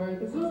before.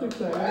 This is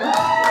exciting.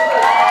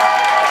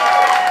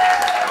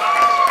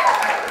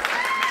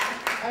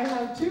 I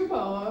have two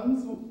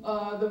poems.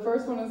 The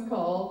first one is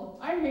called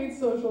I Hate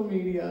Social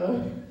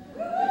Media.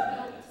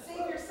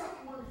 Save your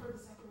second one for the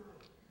second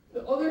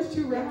round. Oh, there's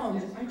 2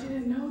 rounds. I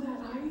didn't know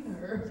that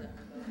either.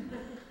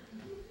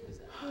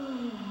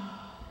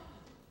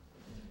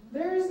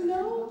 There's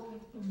no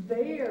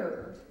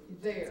there,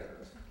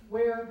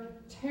 where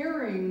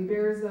tearing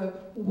bears a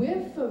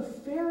whiff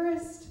of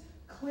fairest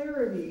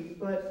clarity,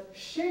 but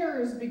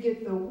shares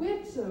beget the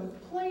wit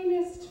of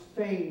plainest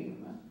fame.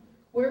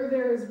 Where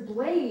there's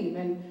blame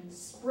and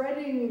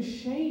spreading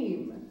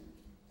shame,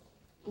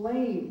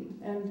 blame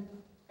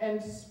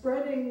and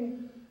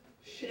spreading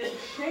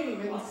shame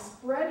and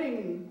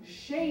spreading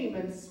shame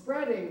and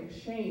spreading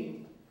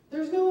shame.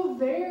 There's no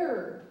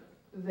there.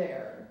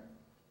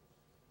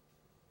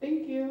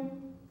 Thank you.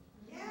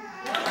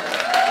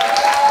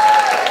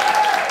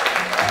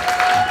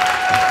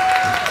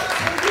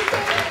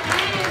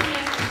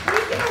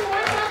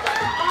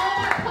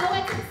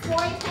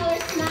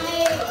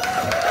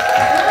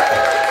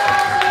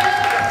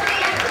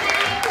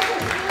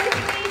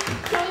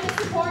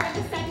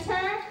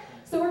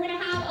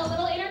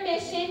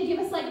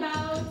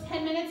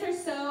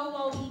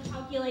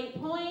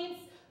 Points.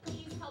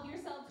 Please help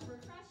yourself to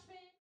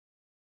refreshment.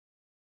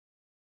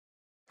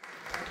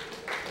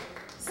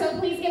 So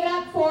please give it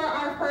up for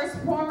our first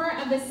performer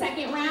of the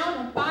second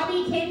round,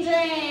 Bobby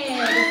Kindred.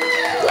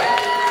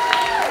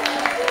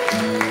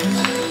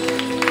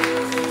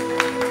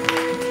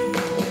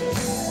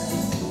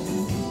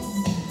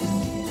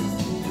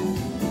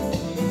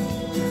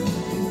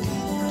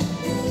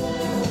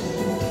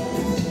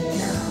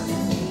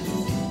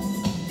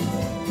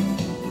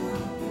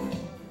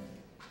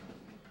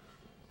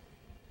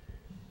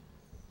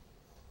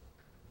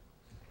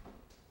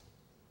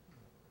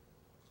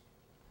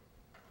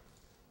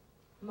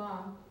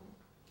 Mom,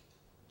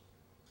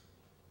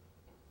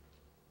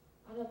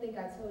 I don't think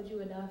I told you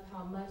enough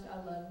how much I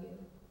love you.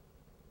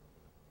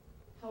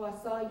 How I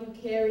saw you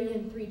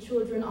carrying 3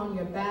 children on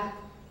your back,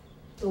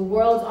 the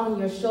world on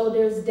your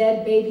shoulders,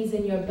 dead babies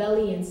in your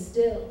belly, and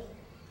still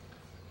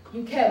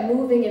you kept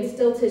moving in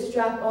stilted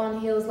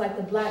strap-on heels like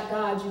the black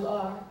god you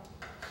are.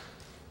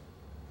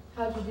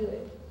 How'd you do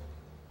it?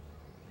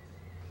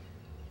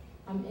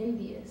 I'm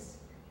envious.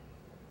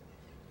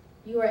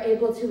 You are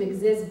able to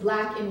exist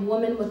black and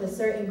woman with a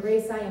certain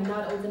grace I am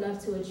not old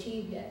enough to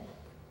achieve yet.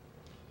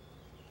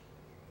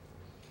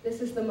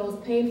 This is the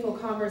most painful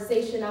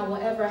conversation I will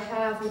ever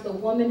have with a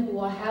woman who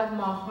will have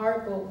my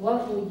heart, but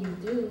what will you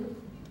do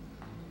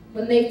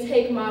when they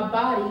take my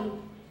body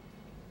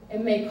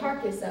and make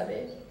carcass of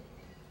it?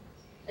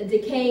 A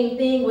decaying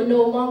thing with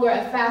no longer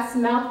a fast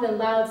mouth and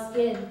loud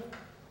skin.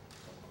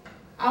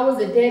 I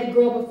was a dead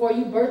girl before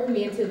you birthed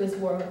me into this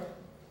world.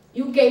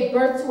 You gave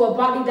birth to a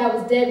body that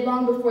was dead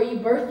long before you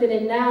birthed it,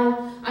 and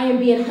now I am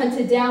being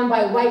hunted down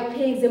by white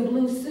pigs in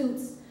blue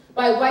suits,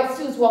 by white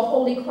suits with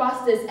holy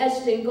crosses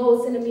etched in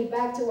gold, sending me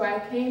back to where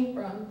I came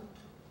from.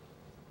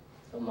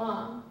 So,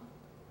 Mom,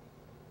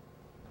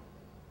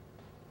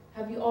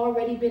 have you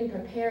already been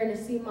preparing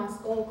to see my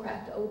skull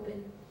cracked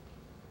open?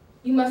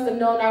 You must have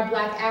known our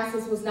black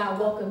asses was not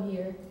welcome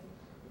here.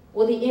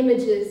 Will the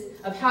images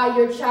of how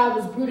your child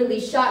was brutally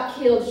shot,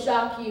 killed,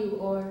 shock you,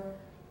 or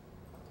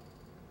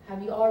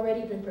have you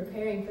already been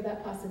preparing for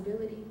that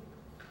possibility?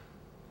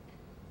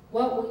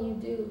 What will you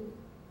do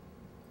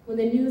when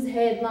the news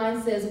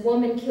headline says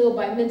woman killed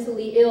by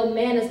mentally ill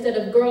man instead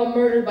of girl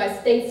murdered by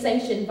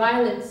state-sanctioned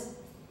violence?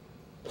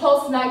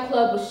 Pulse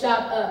nightclub was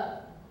shot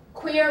up.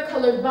 Queer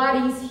colored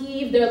bodies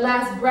heaved their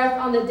last breath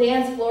on the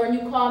dance floor, and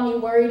you called me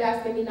worried,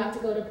 asking me not to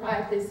go to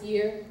Pride this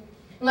year.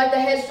 And like the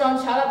headstrong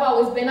child I've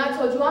always been, I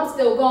told you I'm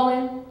still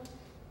going.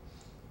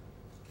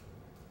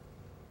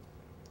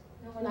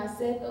 And when I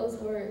said those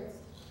words,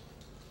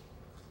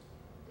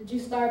 did you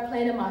start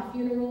planning my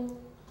funeral?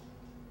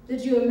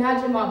 Did you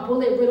imagine my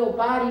bullet-riddled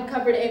body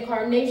covered in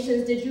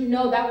carnations? Did you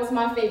know that was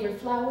my favorite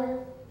flower?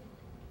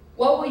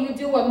 What will you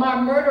do when my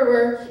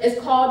murderer is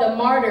called a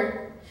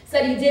martyr?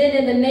 Said he did it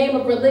in the name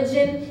of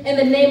religion, in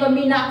the name of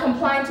me not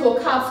complying to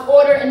a cop's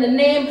order, in the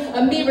name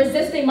of me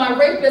resisting my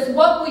rapist.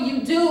 What will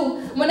you do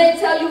when they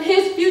tell you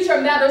his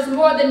future matters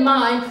more than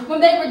mine? When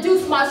they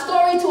reduce my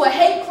story to a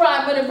hate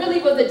crime when it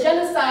really was a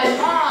genocide?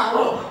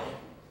 Mom,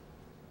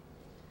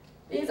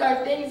 these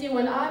are things you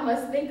and I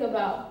must think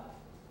about.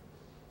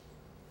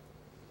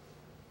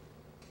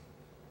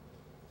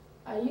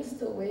 I used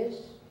to wish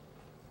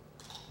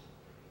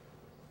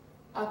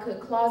I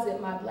could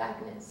closet my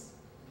blackness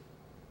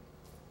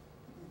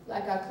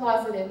like I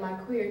closeted my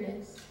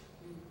queerness.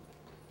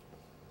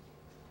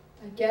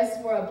 I guess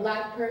for a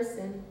black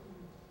person,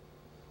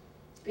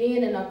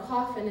 being in a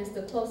coffin is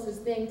the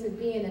closest thing to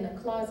being in a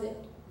closet.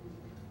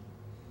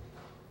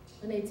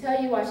 When they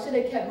tell you I should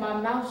have kept my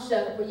mouth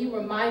shut, will you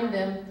remind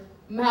them,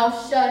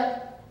 mouth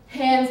shut,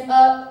 hands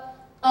up,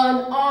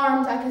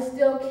 unarmed, I can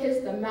still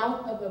kiss the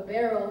mouth of a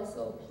barrel,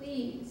 so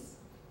please,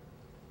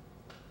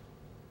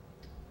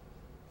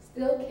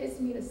 still kiss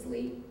me to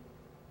sleep.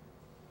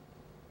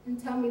 And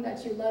tell me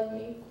that you love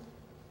me.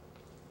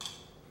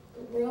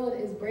 The world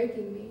is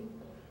breaking me.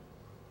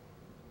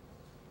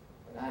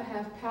 But I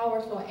have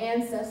powerful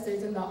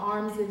ancestors in the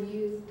arms of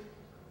you.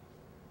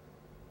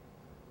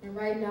 And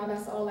right now,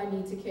 that's all I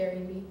need to carry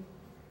me.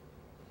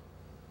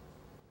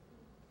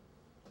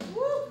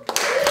 Woo.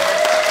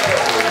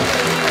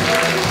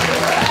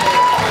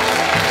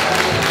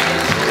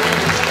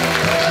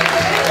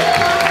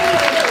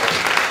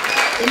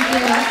 Thank you.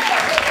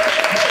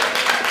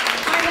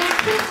 Our next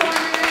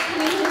performer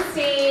coming to the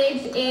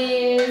stage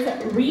is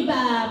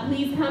Reba.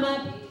 Please come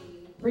up,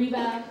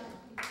 Reba.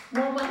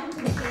 Warm welcome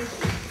to the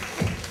stage.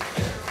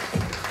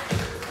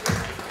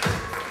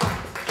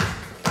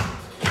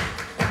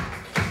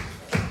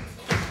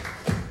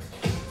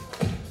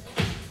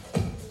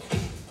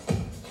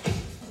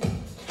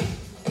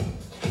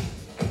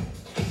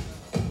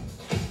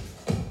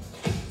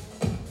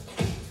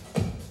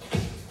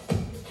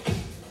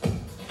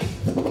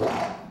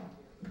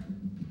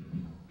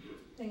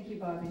 Thank you,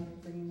 Bobby, for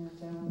bringing that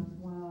down.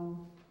 Wow.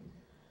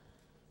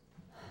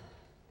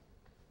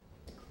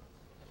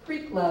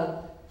 Creek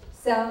love,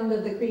 sound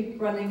of the creek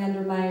running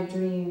under my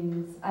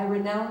dreams. I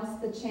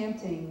renounce the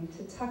chanting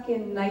to tuck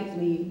in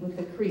nightly with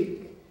the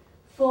creek.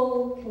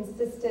 Full,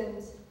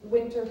 consistent,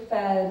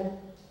 winter-fed,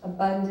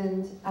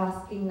 abundant,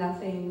 asking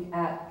nothing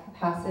at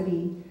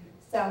capacity.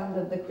 Sound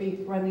of the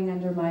creek running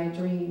under my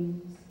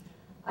dreams.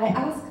 I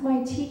ask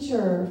my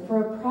teacher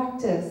for a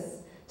practice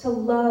to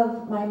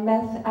love my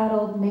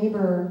meth-addled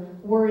neighbor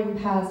whirring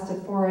past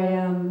at 4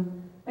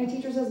 a.m. My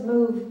teacher says,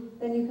 move,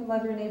 then you can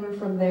love your neighbor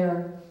from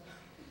there.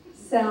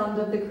 Sound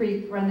of the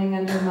creek running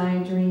under my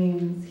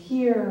dreams.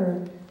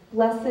 Here,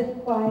 blessed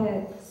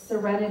quiet,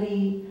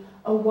 serenity,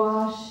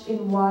 awash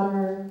in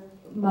water,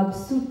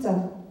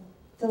 mabsuta,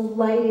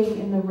 delighting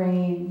in the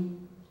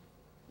rain.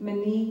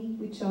 Mani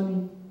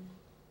wichoni,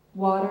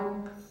 water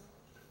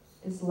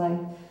is life.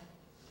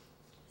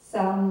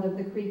 Sound of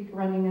the creek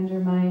running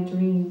under my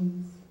dreams.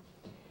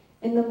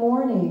 In the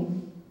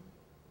morning,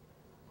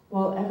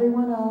 while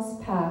everyone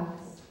else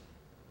packs,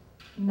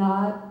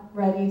 not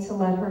ready to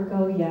let her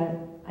go yet,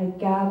 I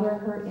gather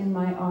her in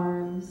my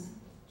arms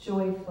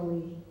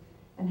joyfully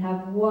and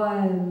have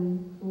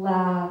one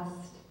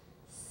last,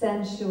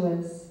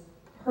 sensuous,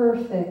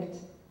 perfect,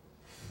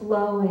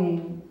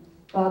 flowing,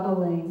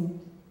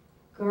 bubbling,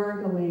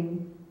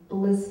 gurgling,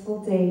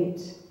 blissful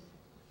date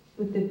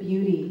with the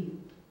beauty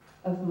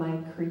of my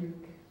creek.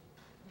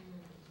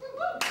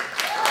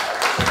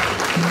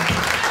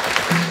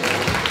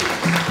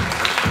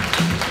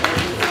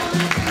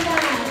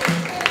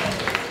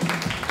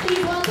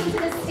 Please welcome to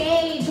the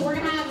stage. We're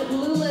gonna have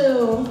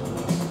Lulu.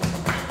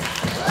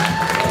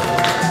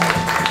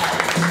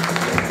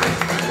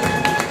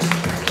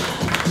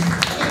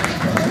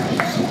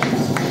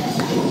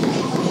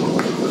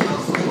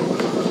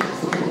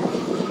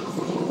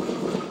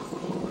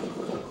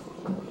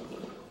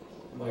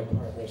 My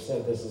partner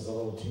said this is a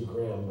little too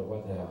grim, but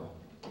what the hell?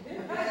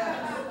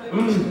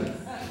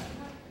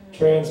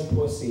 Trans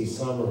Pussy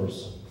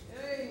Summers.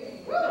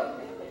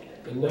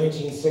 In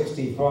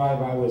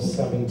 1965, I was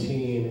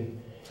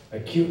 17, a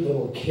cute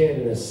little kid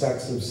in a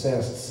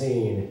sex-obsessed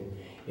scene.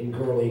 In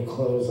girly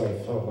clothes, I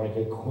felt like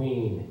a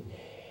queen.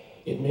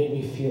 It made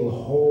me feel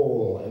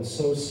whole and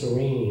so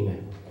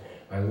serene.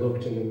 I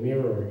looked in the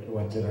mirror, and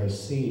what did I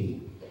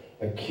see?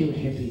 A cute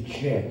hippie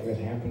chick that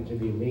happened to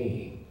be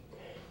me.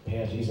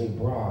 Panties and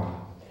bra,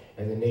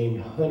 and the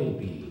name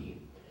Honeybee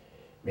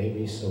made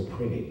me so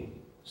pretty,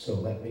 so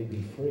let me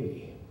be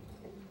free.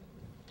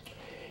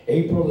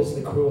 April is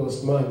the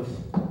cruelest month,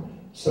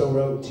 so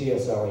wrote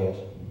T.S. Eliot.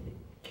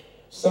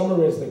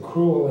 Summer is the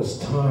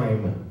cruelest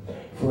time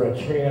for a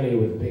tranny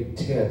with big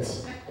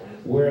tits,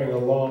 wearing a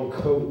long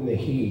coat in the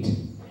heat.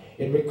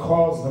 It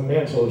recalls the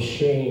mental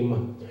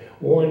shame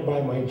worn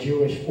by my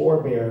Jewish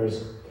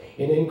forebears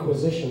in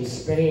Inquisition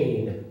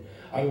Spain.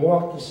 I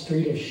walk the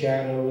street of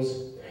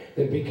shadows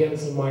that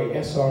begins in my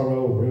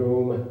SRO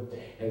room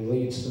and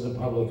leads to the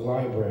public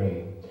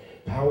library.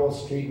 Powell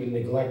Street with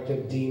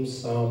neglected dim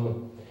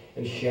sum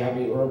and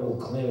shabby herbal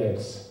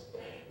clinics.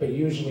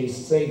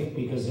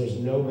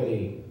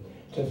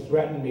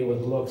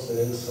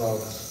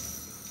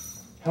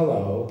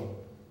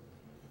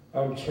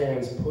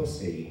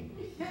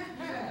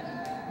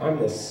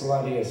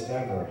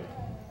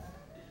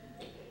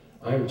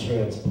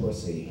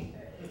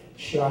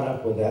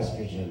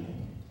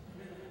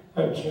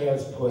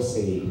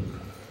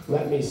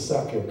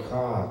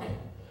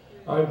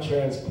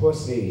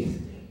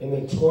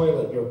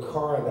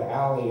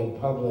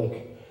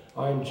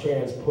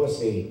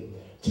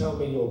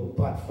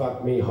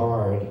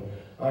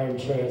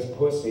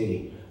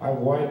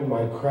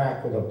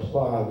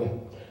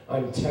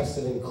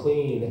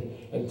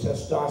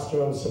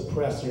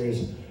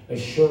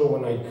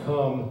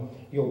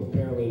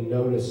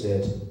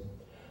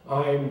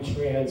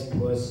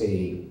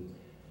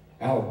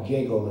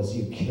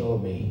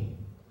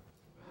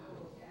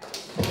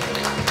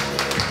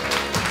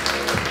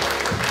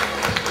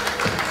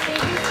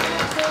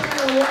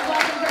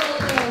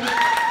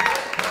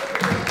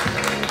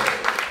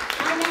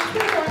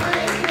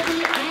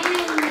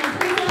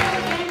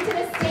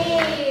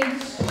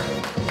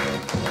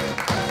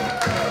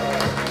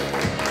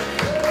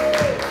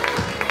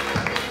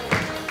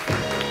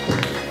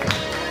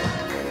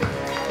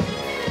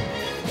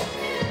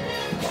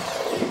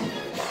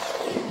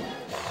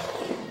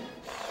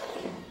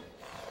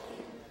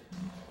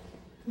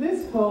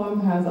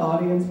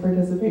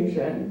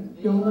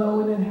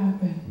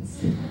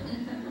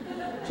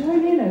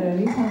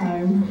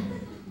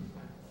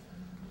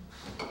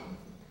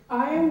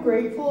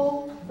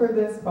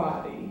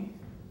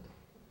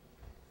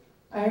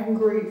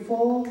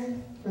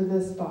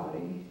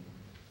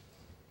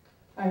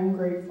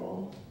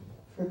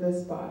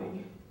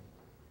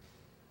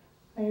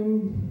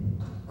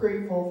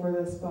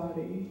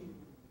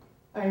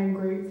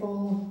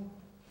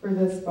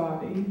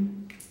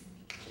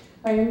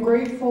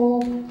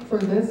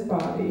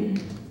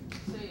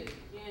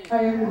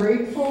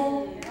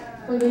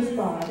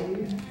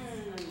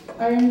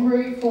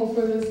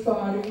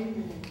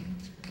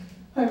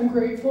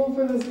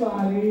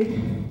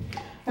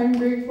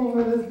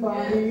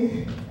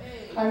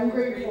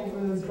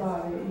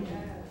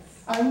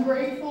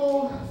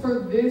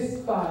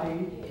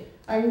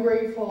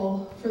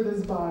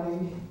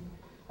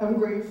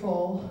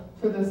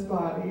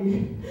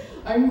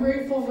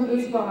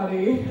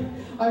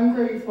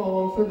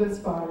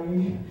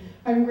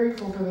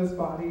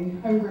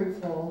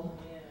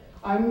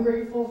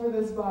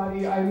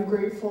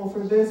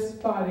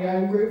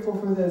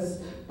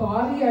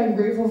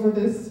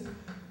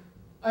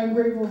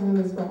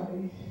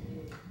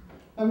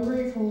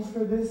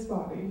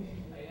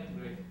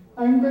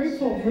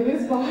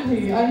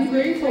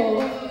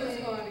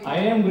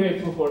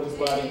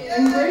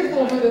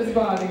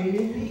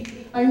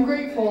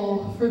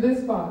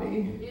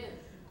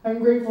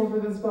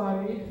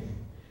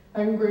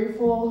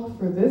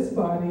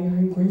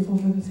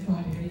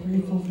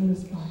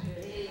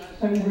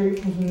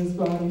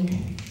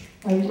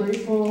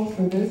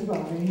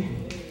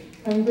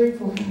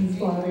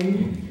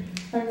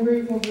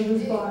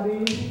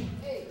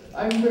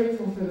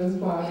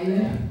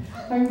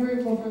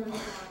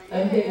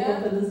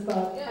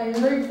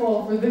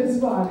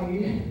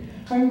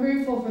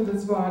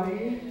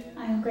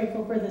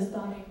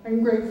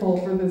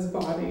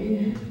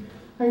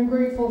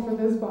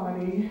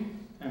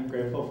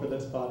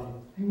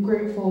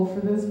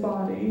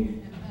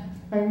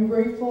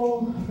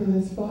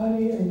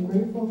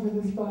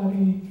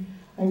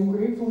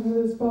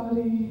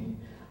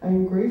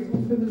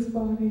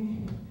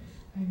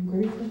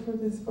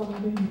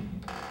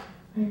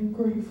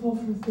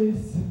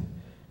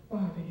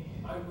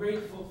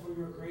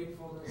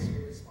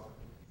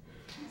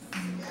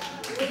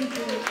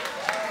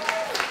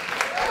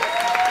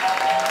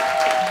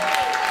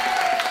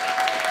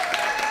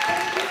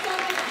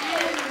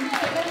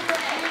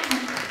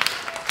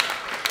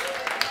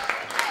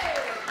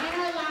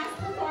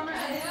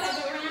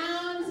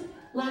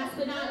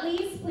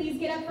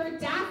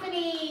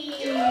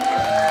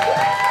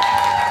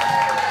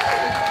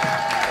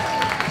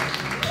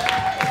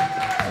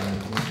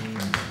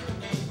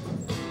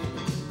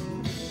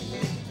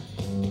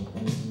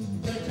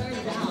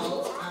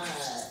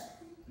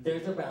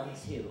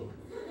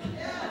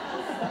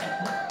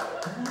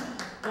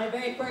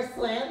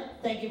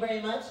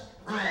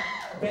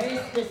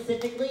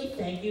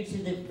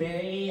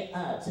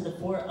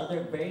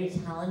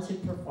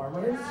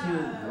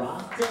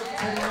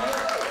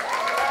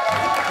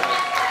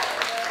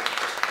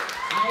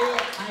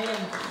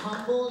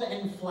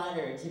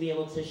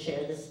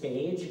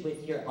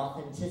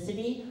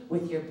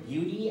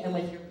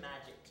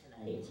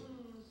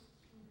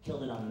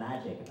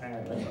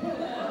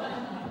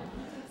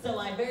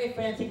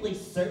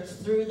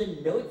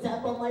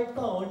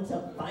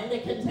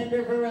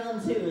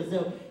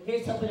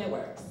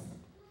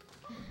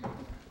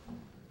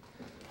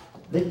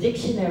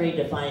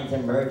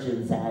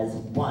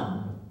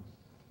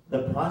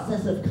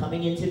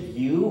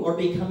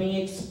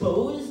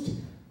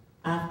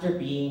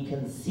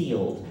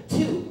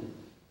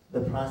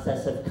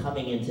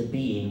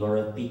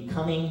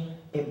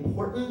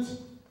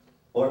 important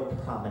or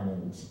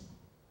prominent.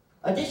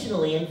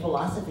 Additionally, in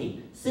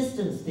philosophy,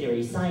 systems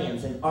theory,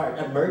 science, and art,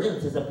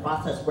 emergence is a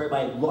process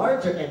whereby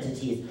larger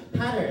entities,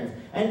 patterns,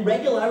 and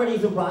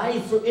regularities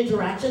arise through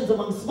interactions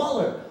among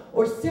smaller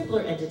or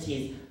simpler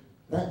entities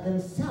that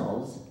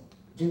themselves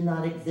do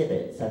not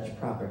exhibit such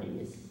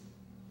properties.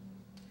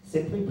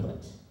 Simply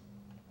put,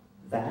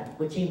 that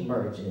which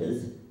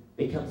emerges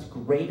becomes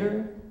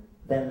greater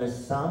than the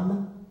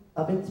sum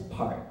of its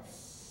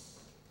parts.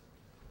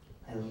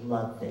 I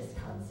love this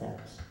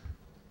concept.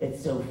 It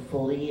so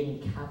fully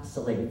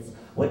encapsulates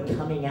what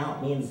coming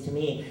out means to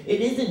me. It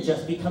isn't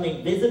just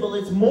becoming visible,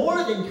 it's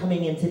more than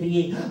coming into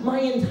being. My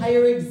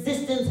entire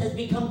existence has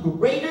become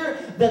greater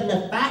than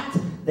the fact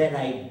that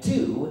I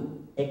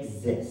do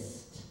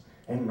exist.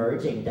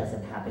 Emerging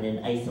doesn't happen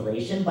in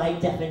isolation. By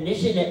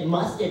definition, it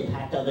must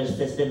impact other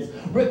systems,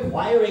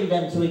 requiring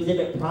them to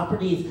exhibit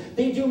properties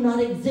they do not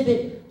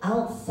exhibit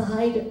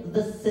outside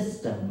the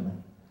system.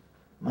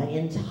 My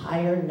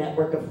entire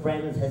network of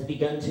friends has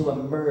begun to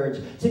emerge,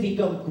 to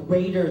become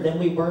greater than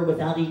we were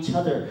without each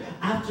other.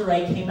 After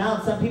I came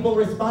out, some people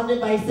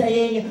responded by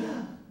saying,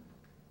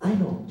 I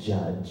don't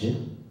judge.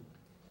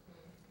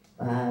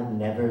 I've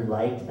never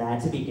liked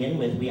that to begin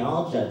with. We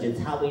all judge. It's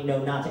how we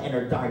know not to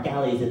enter dark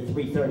alleys at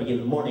 3:30 in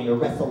the morning or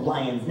wrestle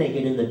lions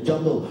naked in the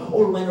jungle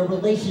or when a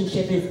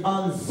relationship is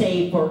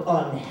unsafe or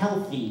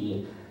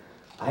unhealthy.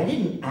 I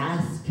didn't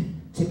ask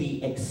to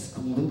be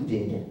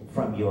excluded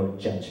from your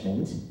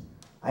judgment.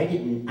 I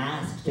didn't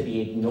ask to be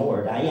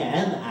ignored. I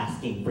am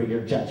asking for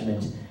your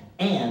judgment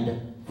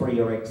and for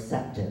your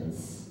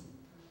acceptance.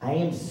 I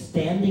am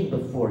standing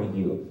before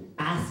you,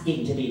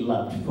 asking to be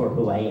loved for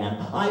who I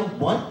am. I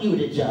want you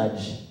to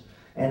judge,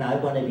 and I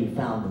want to be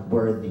found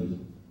worthy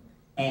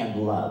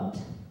and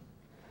loved.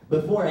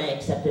 Before I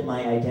accepted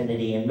my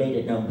identity and made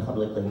it known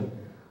publicly,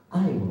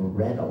 I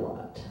read a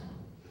lot.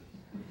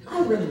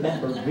 I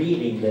remember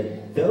reading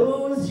that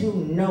those who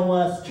know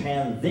us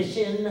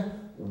transition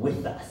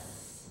with us.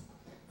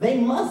 They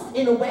must,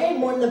 in a way,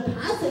 mourn the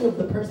passing of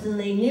the person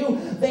they knew.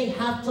 They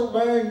have to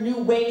learn new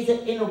ways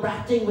of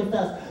interacting with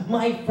us.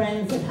 My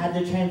friends have had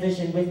to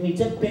transition with me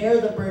to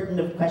bear the burden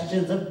of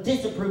questions, of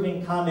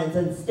disapproving comments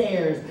and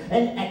stares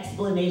and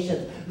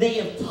explanations. They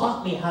have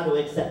taught me how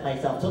to accept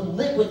myself, to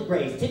live with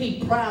grace, to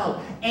be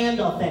proud and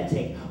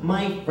authentic.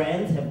 My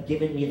friends have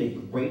given me the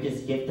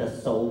greatest gift a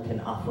soul can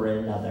offer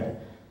another.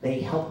 They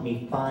helped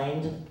me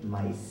find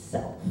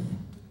myself.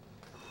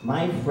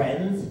 My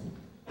friends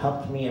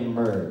helped me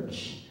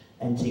emerge.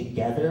 And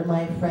together,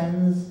 my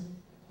friends,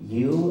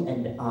 you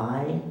and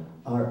I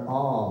are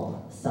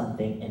all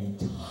something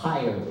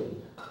entirely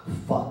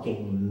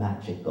fucking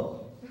magical.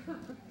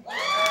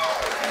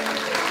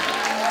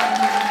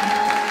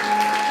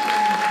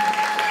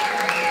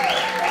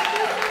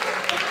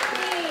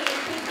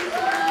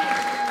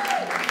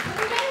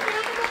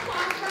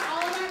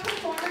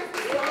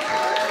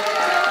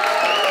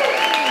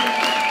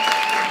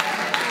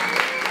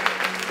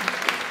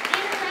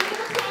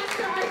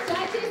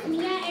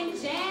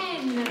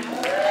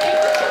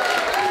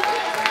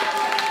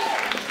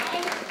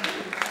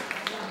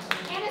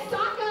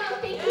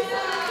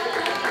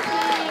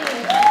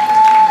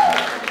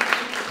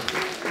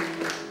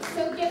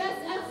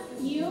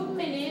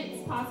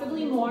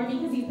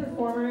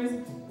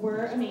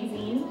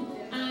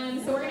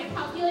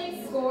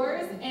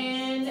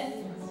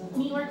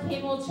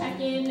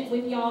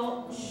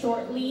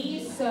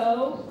 Shortly,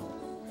 so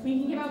we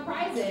can give out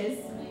prizes.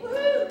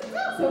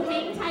 So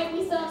hang tight,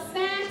 we still have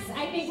snacks.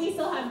 I think we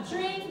still have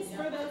drinks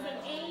for those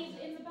of age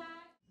in the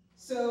back.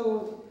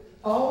 So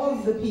all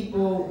of the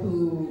people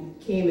who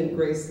came and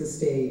graced the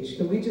stage,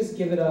 can we just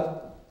give it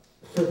up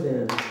for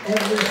them?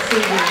 Every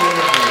single one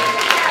of them.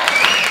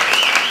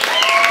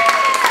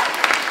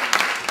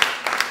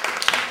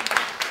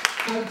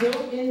 I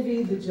don't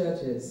envy the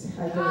judges.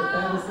 I don't.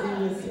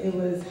 It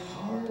was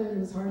hard. It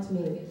was hard to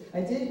me.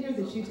 I did hear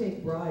that you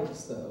take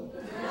bribes, though.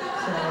 So,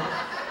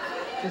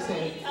 just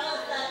saying.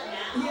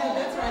 Yeah,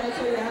 that's right. I'll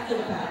tell you after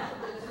the fact.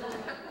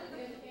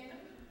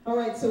 All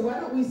right. So why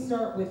don't we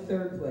start with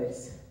third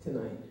place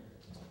tonight?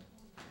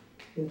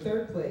 In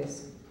third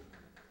place,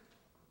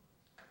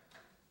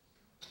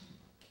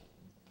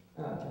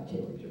 I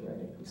can't read your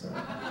writing. I'm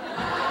sorry.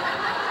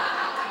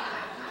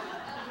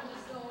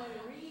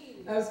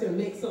 I was going to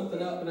make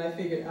something up, and I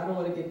figured I don't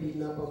want to get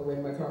beaten up on the way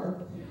to my car.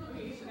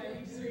 Should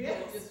I just read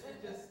it?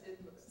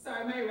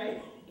 Sorry, my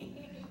writing.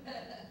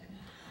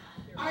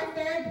 Our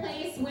third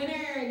place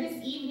winner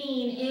this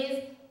evening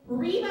is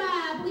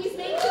Reba. Please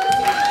make sure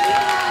to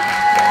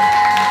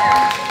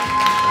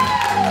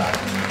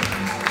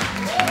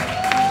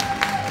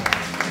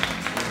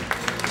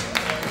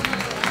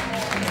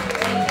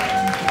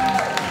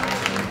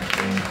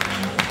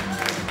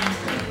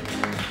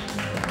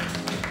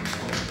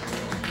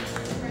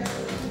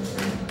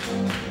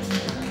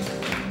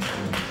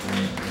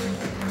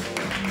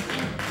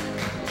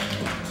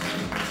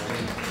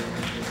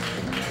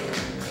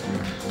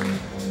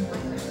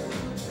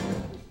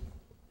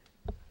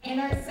And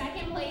our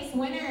second place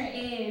winner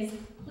is,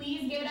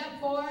 please give it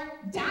up for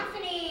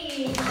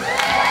Daphne.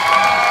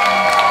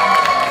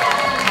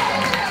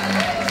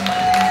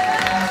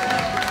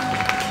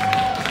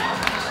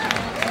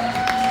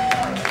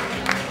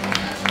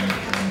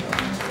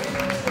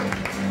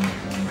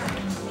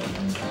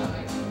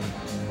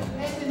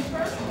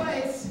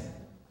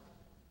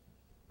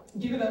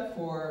 Give it up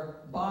for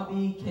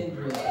Bobby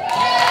Kendrick.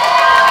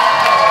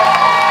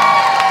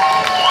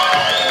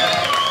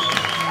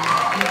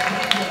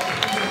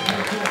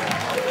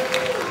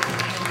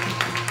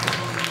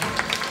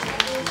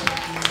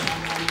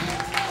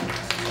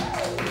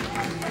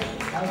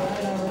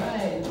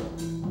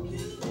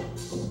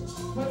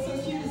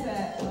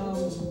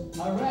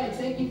 All right,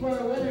 thank you for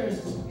our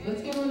winners.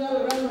 Let's give them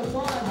another round of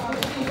applause.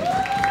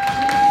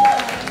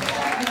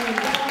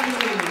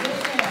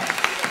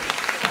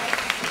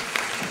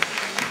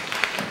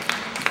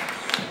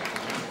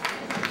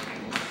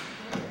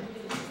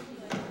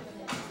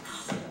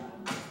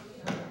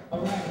 All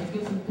right, let's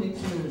get some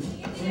pictures.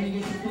 We're gonna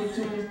get some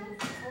pictures.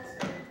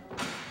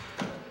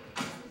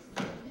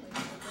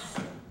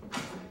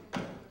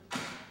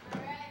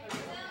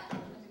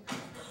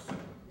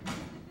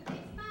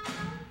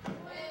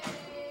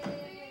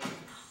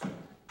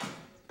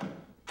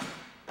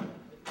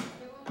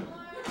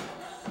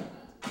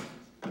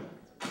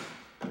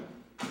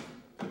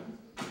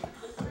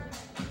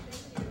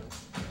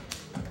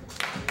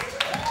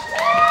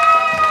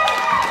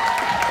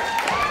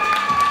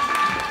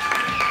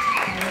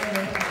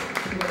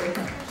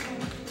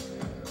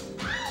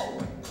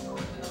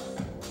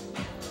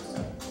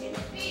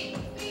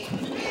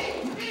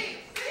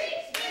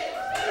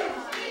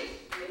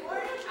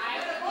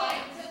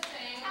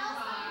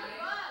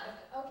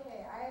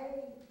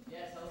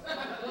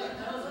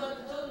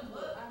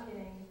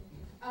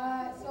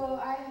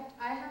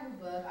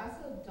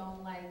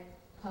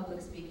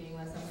 Public speaking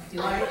unless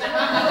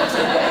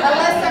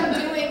I'm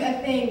doing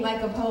a thing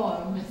like a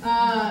poem.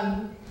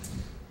 I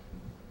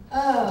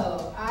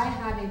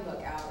have a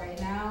book out right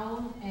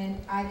now, and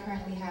I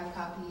currently have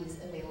copies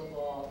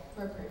available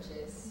for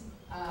purchase.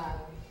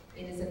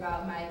 It is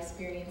about my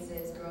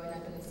experiences growing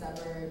up in the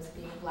suburbs,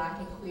 being Black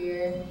and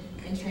queer,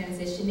 and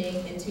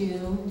transitioning into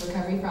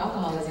recovery for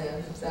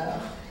alcoholism. So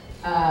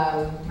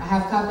I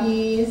have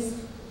copies,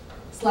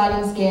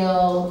 sliding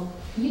scale.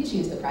 You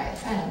choose the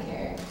price. I don't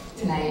care.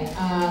 Tonight,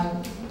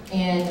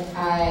 and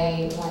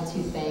I want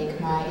to thank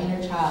my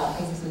inner child,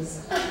 because this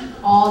is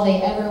all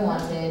they ever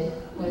wanted,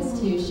 was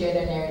to share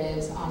their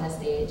narratives on a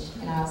stage.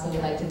 And I also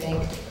would like to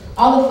thank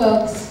all the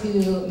folks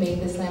who make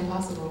this slam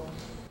possible.